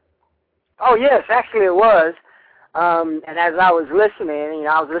clear? Oh, yes, actually it was. And as I was listening,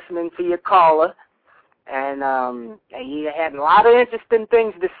 I was listening to your caller, and he had a lot of interesting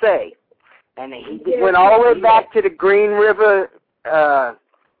things to say. And he went all the way back to the Green River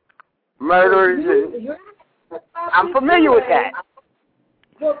murders. I'm familiar with that.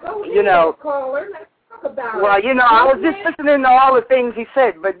 Well, go ahead, caller. Let's talk about it. Well, I was just listening to all the things he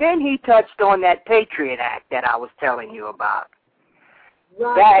said, but then he touched on that Patriot Act that I was telling you about.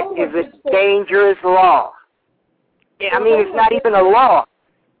 Right. That is a dangerous law. I mean, it's not even a law.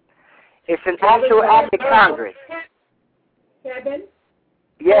 It's an actual act of Congress. Kevin?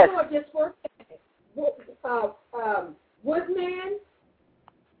 Yes. Hold on just for a second. Woodman?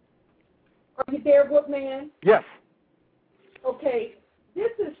 Are you there, Woodman? Yes. Okay.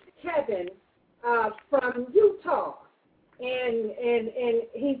 This is Kevin from Utah. And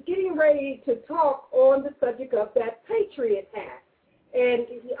he's getting ready to talk on the subject of that Patriot Act. And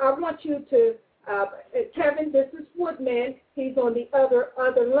I want you to, Kevin, this is Woodman. He's on the other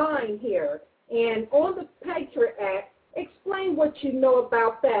line here. And on the Patriot Act, explain what you know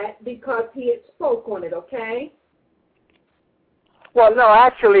about that, because he had spoke on it, okay? Well, no,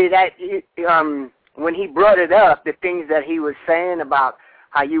 actually, that when he brought it up, the things that he was saying about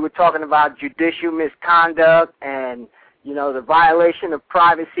how you were talking about judicial misconduct and, the violation of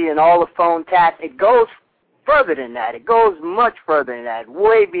privacy and all the phone taps, it goes further than that. It goes much further than that,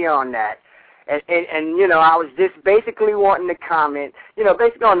 way beyond that. And I was just basically wanting to comment,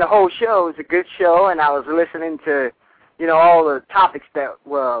 basically on the whole show. It was a good show, and I was listening to, all the topics that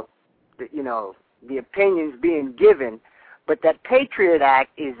were, the opinions being given. But that Patriot Act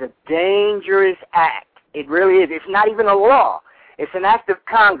is a dangerous act. It really is. It's not even a law. It's an act of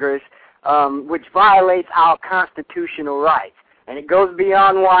Congress which violates our constitutional rights. And it goes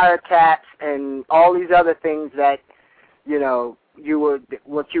beyond wiretaps and all these other things that, you were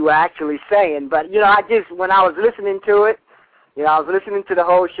actually saying. But when I was listening to it, I was listening to the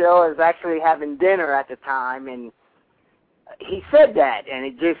whole show. I was actually having dinner at the time, and he said that,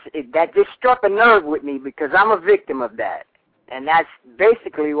 and that just struck a nerve with me because I'm a victim of that, and that's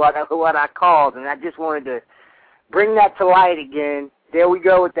basically what I called, and I just wanted to bring that to light again. There we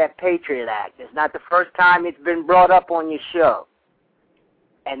go with that Patriot Act. It's not the first time it's been brought up on your show,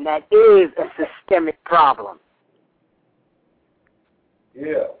 and that is a systemic problem.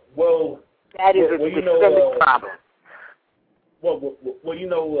 Yeah, well, that is a systemic problem. Well,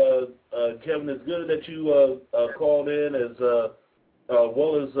 Kevin, it's good that you called in as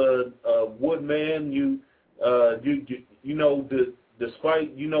well as Woodman.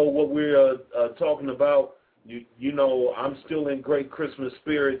 Despite what we're talking about, I'm still in great Christmas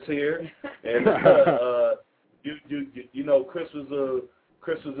spirits here, and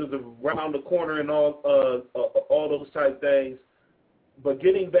Christmas is around the corner and all those type things. But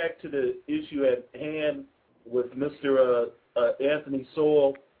getting back to the issue at hand with Mr. Anthony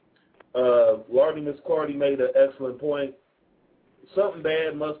Sowell, Lardy Miss Clardy made an excellent point. Something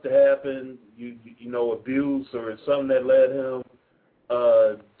bad must have happened, abuse or something that led him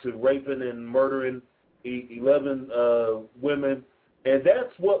to raping and murdering 11 women, and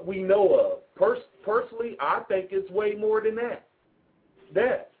that's what we know of. Personally, I think it's way more than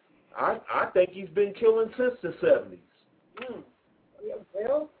that. I think he's been killing since the 70s.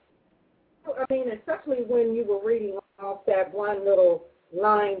 Well, I mean, especially when you were reading off that one little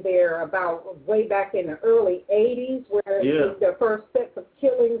line there about way back in the early 80s where the first set of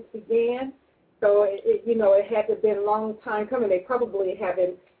killings began. So, it had to have been a long time coming. They probably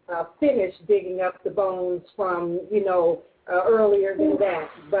haven't finished digging up the bones from, earlier than that.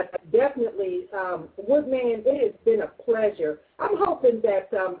 But definitely, Woodman, it has been a pleasure. I'm hoping that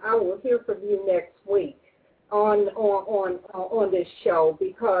I will hear from you next week on this show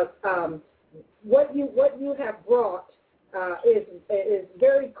because what you have brought is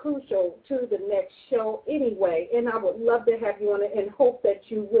very crucial to the next show anyway, and I would love to have you on it and hope that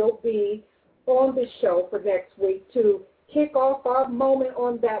you will be on the show for next week to kick off our moment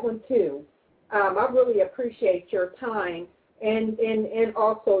on that one too. I really appreciate your time and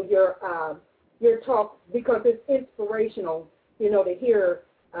also your talk because it's inspirational, to hear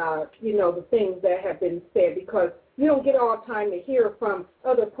the things that have been said because you don't get all the time to hear from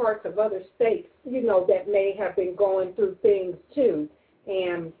other parts of other states, that may have been going through things too.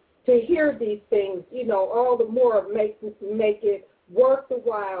 And to hear these things, all the more make it worth the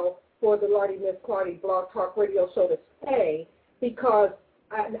while for the Lardy Miss Clardy Blog Talk Radio Show to stay because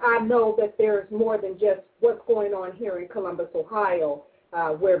I know that there's more than just what's going on here in Columbus, Ohio,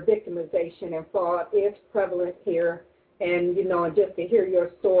 where victimization and fraud is prevalent here. And, and just to hear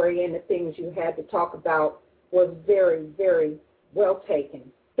your story and the things you had to talk about was very, very well taken.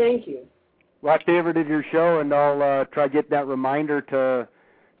 Thank you. Well, I favorited your show, and I'll try to get that reminder to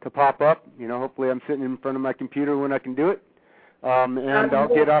pop up. Hopefully I'm sitting in front of my computer when I can do it. And I'll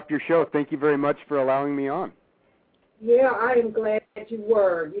get off your show. Thank you very much for allowing me on. Yeah, I am glad that you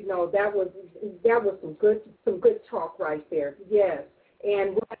were. That was some good talk right there. Yes.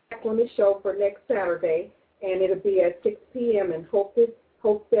 And we're back on the show for next Saturday. And it'll be at 6 p.m. and hope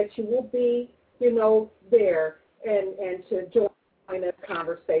that you will be, there and to join us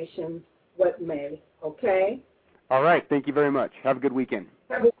conversations what may, okay? All right. Thank you very much. Have a good weekend.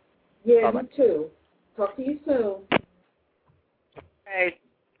 Bye-bye. You too. Talk to you soon. Hey.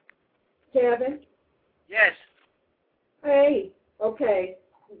 Kevin? Yes. Hey. Okay.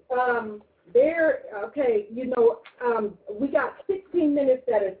 We got 16 minutes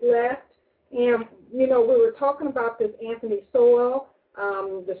that is left. And, we were talking about this Anthony Sowell,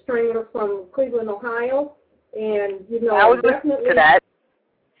 the stringer from Cleveland, Ohio. And, I was listening to that.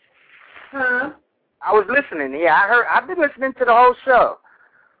 Huh? I was listening. Yeah, I've been listening to the whole show.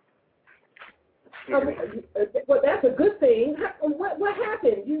 Well, that's a good thing. What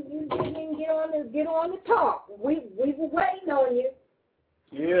happened? You didn't get on the talk. We were waiting on you.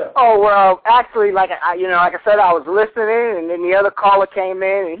 Yeah. Oh, well, actually, like I said, I was listening, and then the other caller came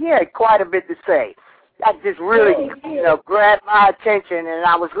in, and he had quite a bit to say. That just really, grabbed my attention, and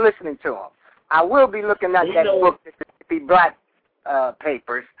I was listening to him. I will be looking at that book, the Mississippi Black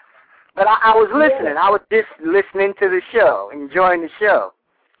Papers, but I was listening. I was just listening to the show, enjoying the show.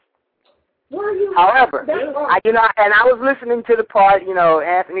 However, and I was listening to the part,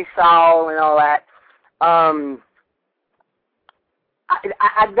 Anthony Sowell and all that.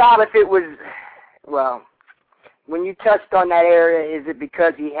 I doubt if it was, when you touched on that area, is it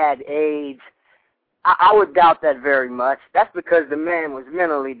because he had AIDS I would doubt that very much. That's because the man was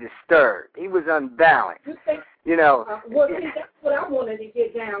mentally disturbed. He was unbalanced. You know. Well, see, that's what I wanted to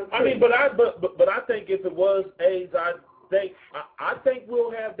get down to. I mean, but I think if it was AIDS, I think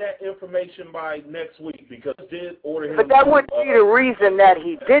we'll have that information by next week because I did order him. But that wouldn't be the reason that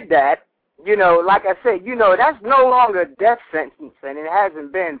he did that. You know, like I said, you know, that's no longer a death sentence, and it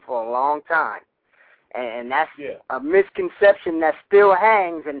hasn't been for a long time. And that's a misconception that still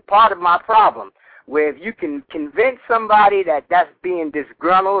hangs, and part of my problem, where if you can convince somebody that that's being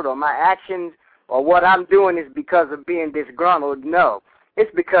disgruntled or my actions or what I'm doing is because of being disgruntled, no.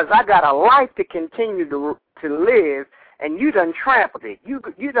 It's because I got a life to continue to live, and you done trampled it.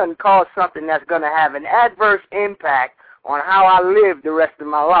 You done caused something that's going to have an adverse impact on how I live the rest of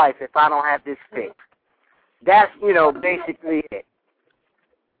my life if I don't have this fixed. That's, you know, basically it.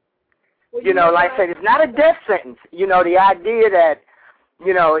 You know, like I said, it's not a death sentence. You know, the idea that,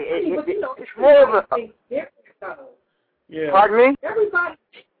 you know, it's more of a... Yeah. Pardon me?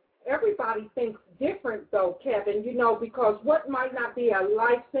 Everybody thinks different, though, Kevin, you know, because what might not be a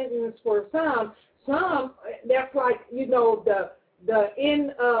life sentence for some, that's like, you know, the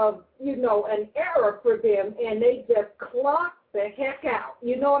end of, you know, an era for them, and they just clock the heck out.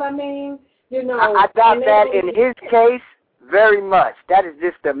 You know what I mean? You know, I doubt that in his case very much. That is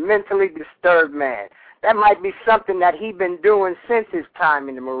just a mentally disturbed man. That might be something that he's been doing since his time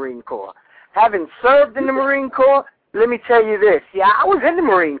in the Marine Corps. Having served in the Marine Corps, let me tell you this. See, I was in the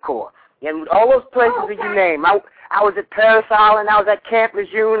Marine Corps, and all those places that you name. I was at Paris Island. I was at Camp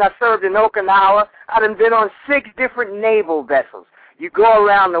Lejeune. I served in Okinawa. I've been on 6 different naval vessels. You go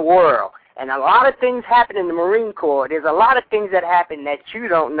around the world, and a lot of things happen in the Marine Corps. There's a lot of things that happen that you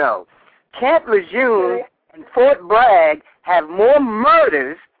don't know. Camp Lejeune and Fort Bragg have more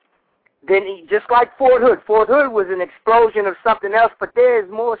murders than just like Fort Hood. Fort Hood was an explosion of something else, but there is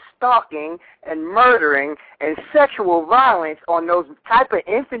more stalking and murdering and sexual violence on those type of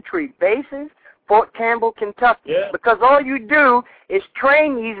infantry bases, Fort Campbell, Kentucky, because all you do is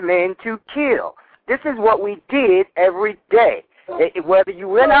train these men to kill. This is what we did every day. Whether you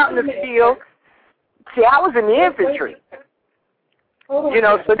went out in the field, see, I was in the infantry. You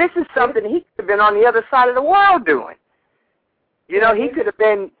know, so this is something he could have been on the other side of the world doing. You know, he could have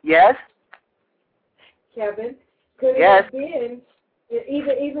been, yes? Kevin, could it have been,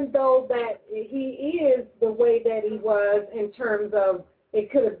 even though that he is the way that he was in terms of, it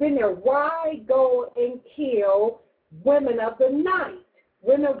could have been there, why go and kill women of the night?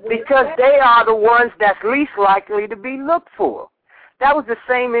 Because they are the ones that's least likely to be looked for. That was the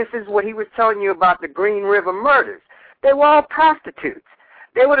same instance what he was telling you about the Green River murders. They were all prostitutes.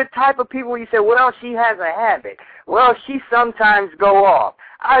 They were the type of people you say, well, she has a habit. Well, she sometimes go off.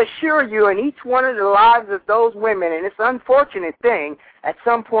 I assure you, in each one of the lives of those women, and it's an unfortunate thing, at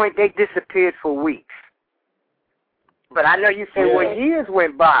some point they disappeared for weeks. But I know you say, well, years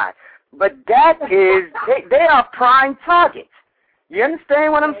went by. But that is, they are prime targets. You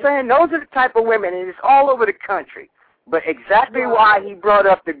understand what I'm saying? Those are the type of women, and it's all over the country. But exactly why he brought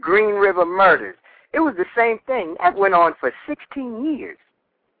up the Green River murders, it was the same thing. That went on for 16 years.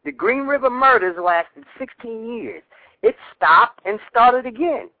 The Green River murders lasted 16 years. It stopped and started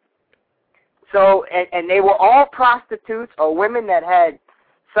again. So, and they were all prostitutes or women that had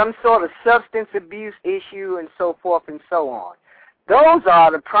some sort of substance abuse issue and so forth and so on. Those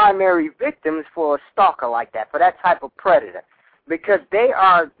are the primary victims for a stalker like that, for that type of predator, because they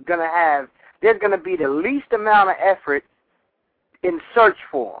are going to have, there's going to be the least amount of effort in search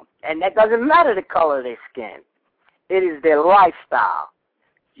for them. And that doesn't matter the color of their skin. It is their lifestyle.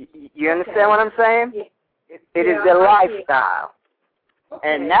 You understand what I'm saying? It is their lifestyle.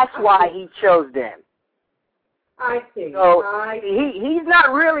 And that's why he chose them. I see. So he's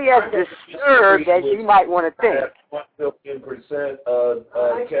not really as disturbed as you might want to think. 1,000,000%,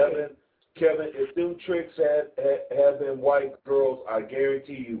 Kevin, if them tricks had been white girls, I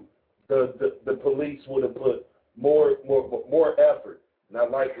guarantee you, the police would have put more effort. Now,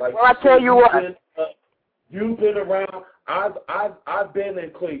 like well, I tell you what, you've been around. I've been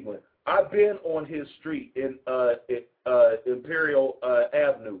in Cleveland. I've been on his street in Imperial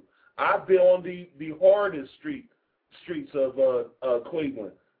Avenue. I've been on the hardest streets of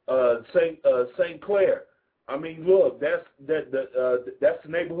Cleveland, St. Clair. I mean, look, that's the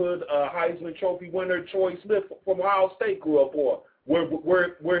neighborhood Heisman Trophy winner Troy Smith from Ohio State grew up on,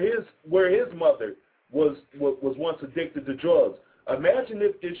 where his mother was once addicted to drugs. Imagine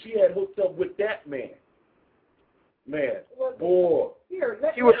if she had hooked up with that man. Man, boy.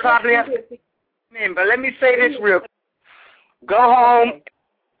 She would probably have. Man, but let me say this real quick. Go home,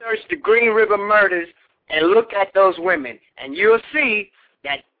 search the Green River murders, and look at those women, and you'll see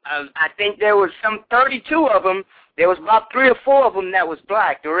that I think there was some 32 of them. There was about 3 or 4 of them that was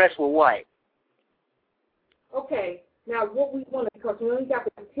black. The rest were white. Okay. Now, what we want to, because we only got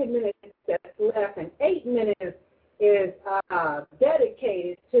the 10 minutes that's left, and 8 minutes is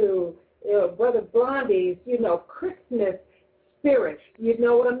dedicated to Brother Blondie's, Christmas spirit. You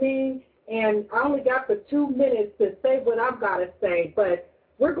know what I mean? And I only got the 2 minutes to say what I've got to say, but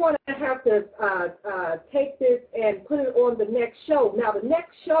we're going to have to take this and put it on the next show. Now, the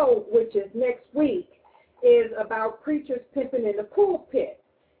next show, which is next week, is about preachers pimping in the pulpit.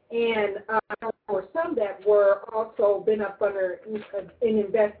 And for some that were also been up under an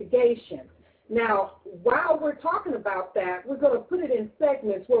investigation. Now, while we're talking about that, we're going to put it in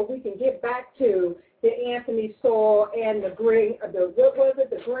segments where we can get back to the Anthony Sowell and the Green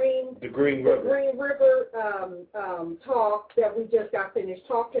River talk that we just got finished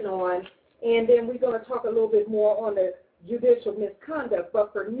talking on, and then we're going to talk a little bit more on the judicial misconduct.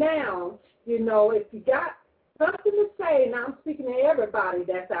 But for now, if you got something to say, and I'm speaking to everybody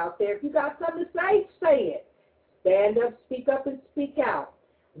that's out there, if you got something to say, say it. Stand up, speak up, and speak out.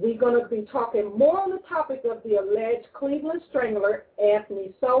 We're going to be talking more on the topic of the alleged Cleveland Strangler,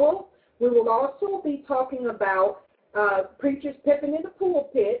 Anthony Sowell. We will also be talking about preachers pimping in the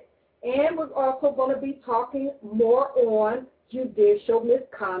pulpit, and we're also going to be talking more on judicial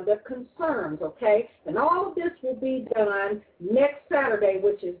misconduct concerns, okay? And all of this will be done next Saturday,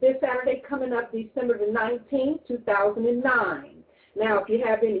 which is this Saturday coming up, December the 19th, 2009. Now, if you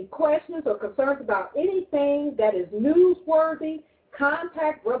have any questions or concerns about anything that is newsworthy,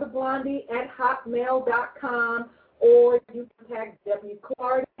 contact Brother Blondie at hotmail.com, or you contact W.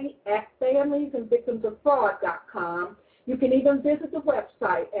 Clardy at familiesandvictimsoffraud.com. You can even visit the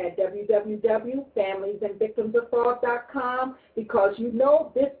website at www.familiesandvictimsoffraud.com, because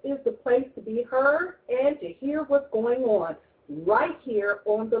this is the place to be heard and to hear what's going on right here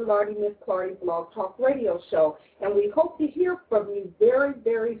on the Lardy Miss Clardy Blog Talk Radio Show. And we hope to hear from you very,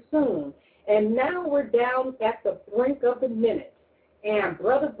 very soon. And now we're down at the brink of the minute. And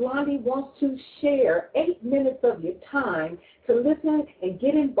Brother Blondie wants to share 8 minutes of your time to listen and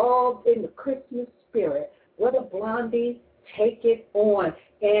get involved in the Christmas spirit. Brother Blondie, take it on.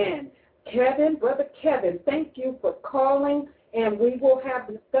 And Brother Kevin, thank you for calling, and we will have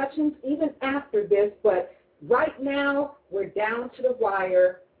discussions even after this, but right now we're down to the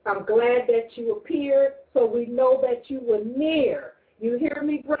wire. I'm glad that you appeared, so we know that you were near. You hear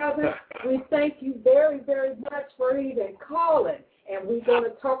me, brother? We thank you very, very much for even calling. And we're going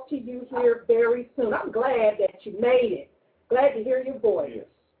to talk to you here very soon. I'm glad that you made it. Glad to hear your voice. Yes.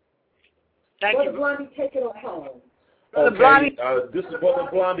 Thank Brother you. Blondie, take it on home. Okay, this is Brother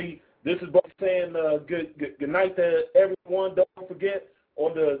Blondie. This is Brother saying good night to everyone. Don't forget,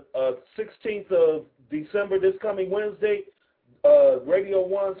 on the 16th of December, this coming Wednesday, Radio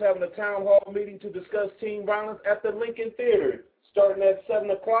 1's having a town hall meeting to discuss teen violence at the Lincoln Theater, starting at 7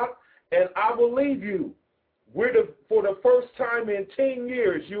 o'clock. And I will leave you. For the first time in 10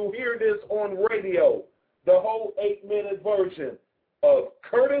 years, you'll hear this on radio, the whole 8-minute version of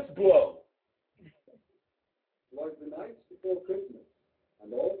Curtis Blow. Was the nights before Christmas,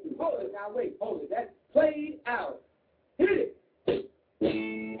 and all through. Hold it, now wait, hold it. That's played out. Hit it.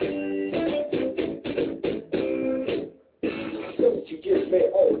 Don't you give me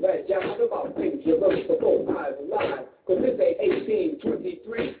all that jive about things you wrote before I was alive. Cause this ain't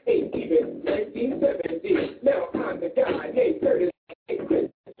 1823, ain't even 1970. Now I'm the guy named Curtis.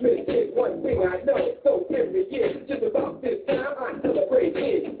 Christmas is one thing I know. So every year, just about this time, I celebrate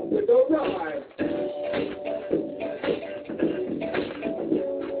it with a rhyme.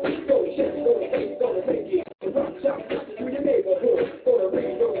 Go to chef, go to bake, go to make it. Rock shop, through your neighborhood. Go to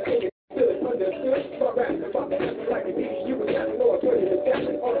radio, sing it, till it's understood. My rap about to happen like a beat. You was having no attorney to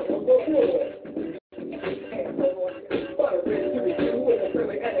gather all of them go good.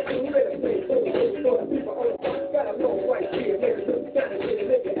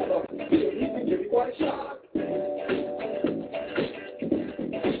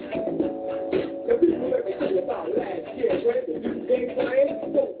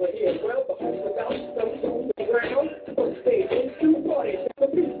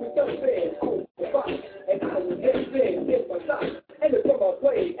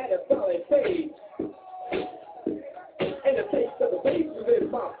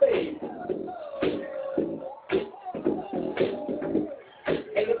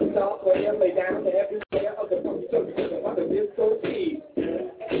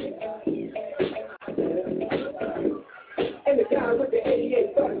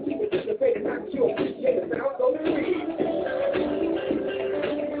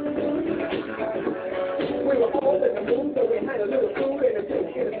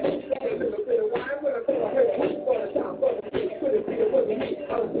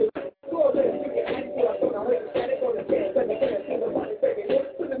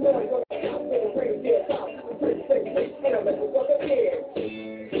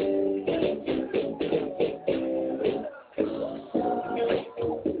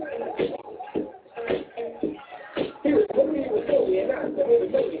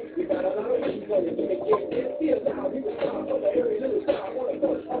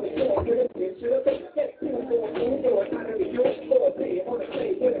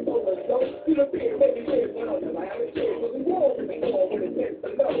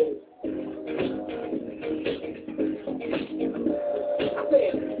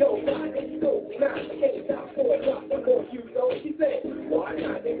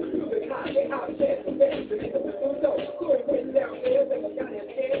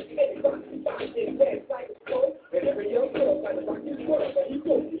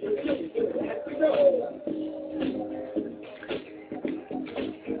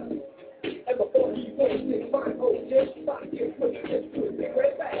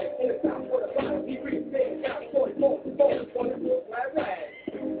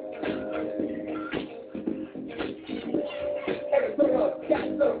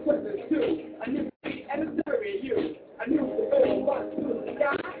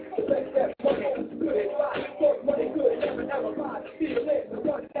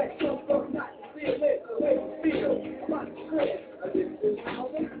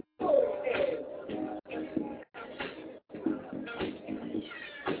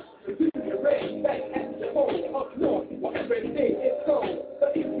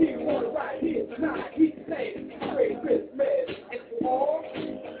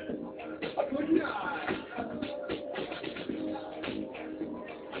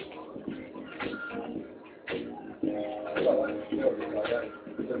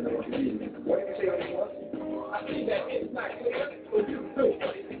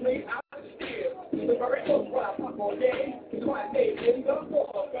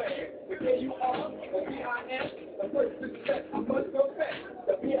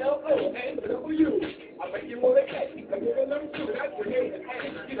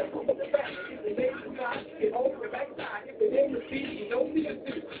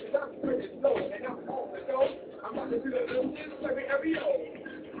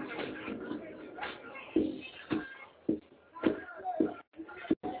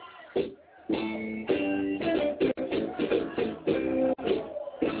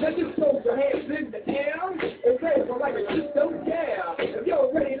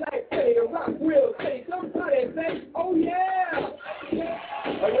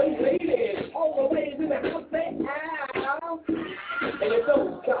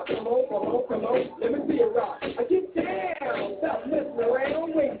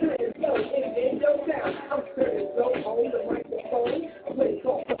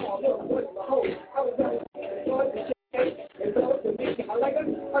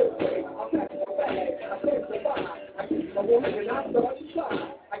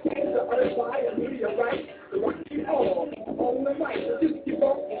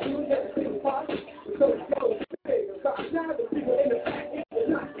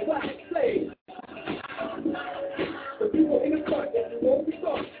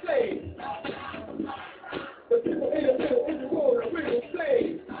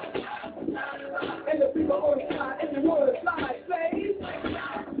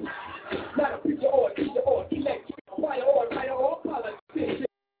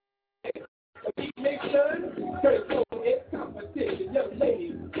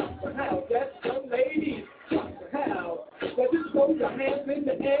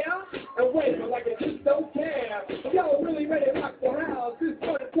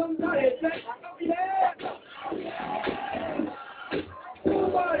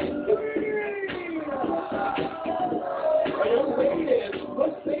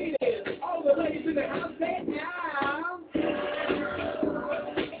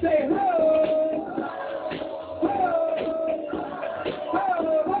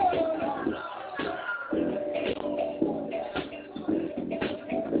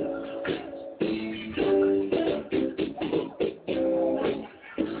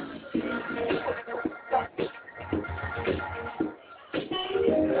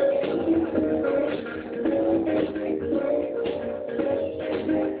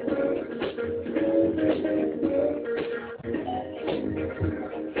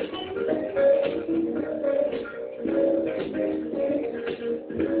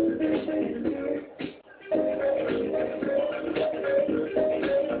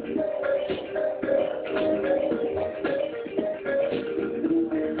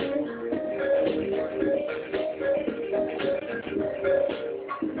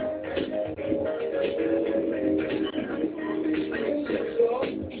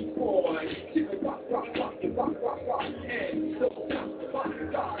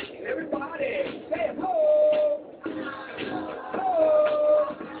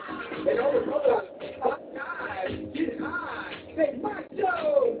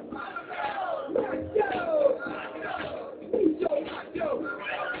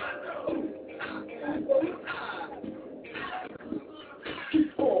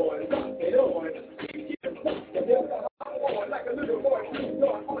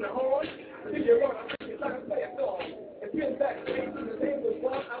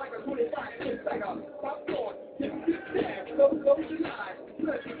 Stop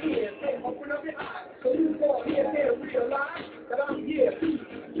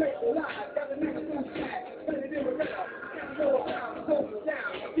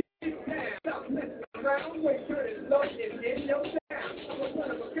You ain't turning luck is in your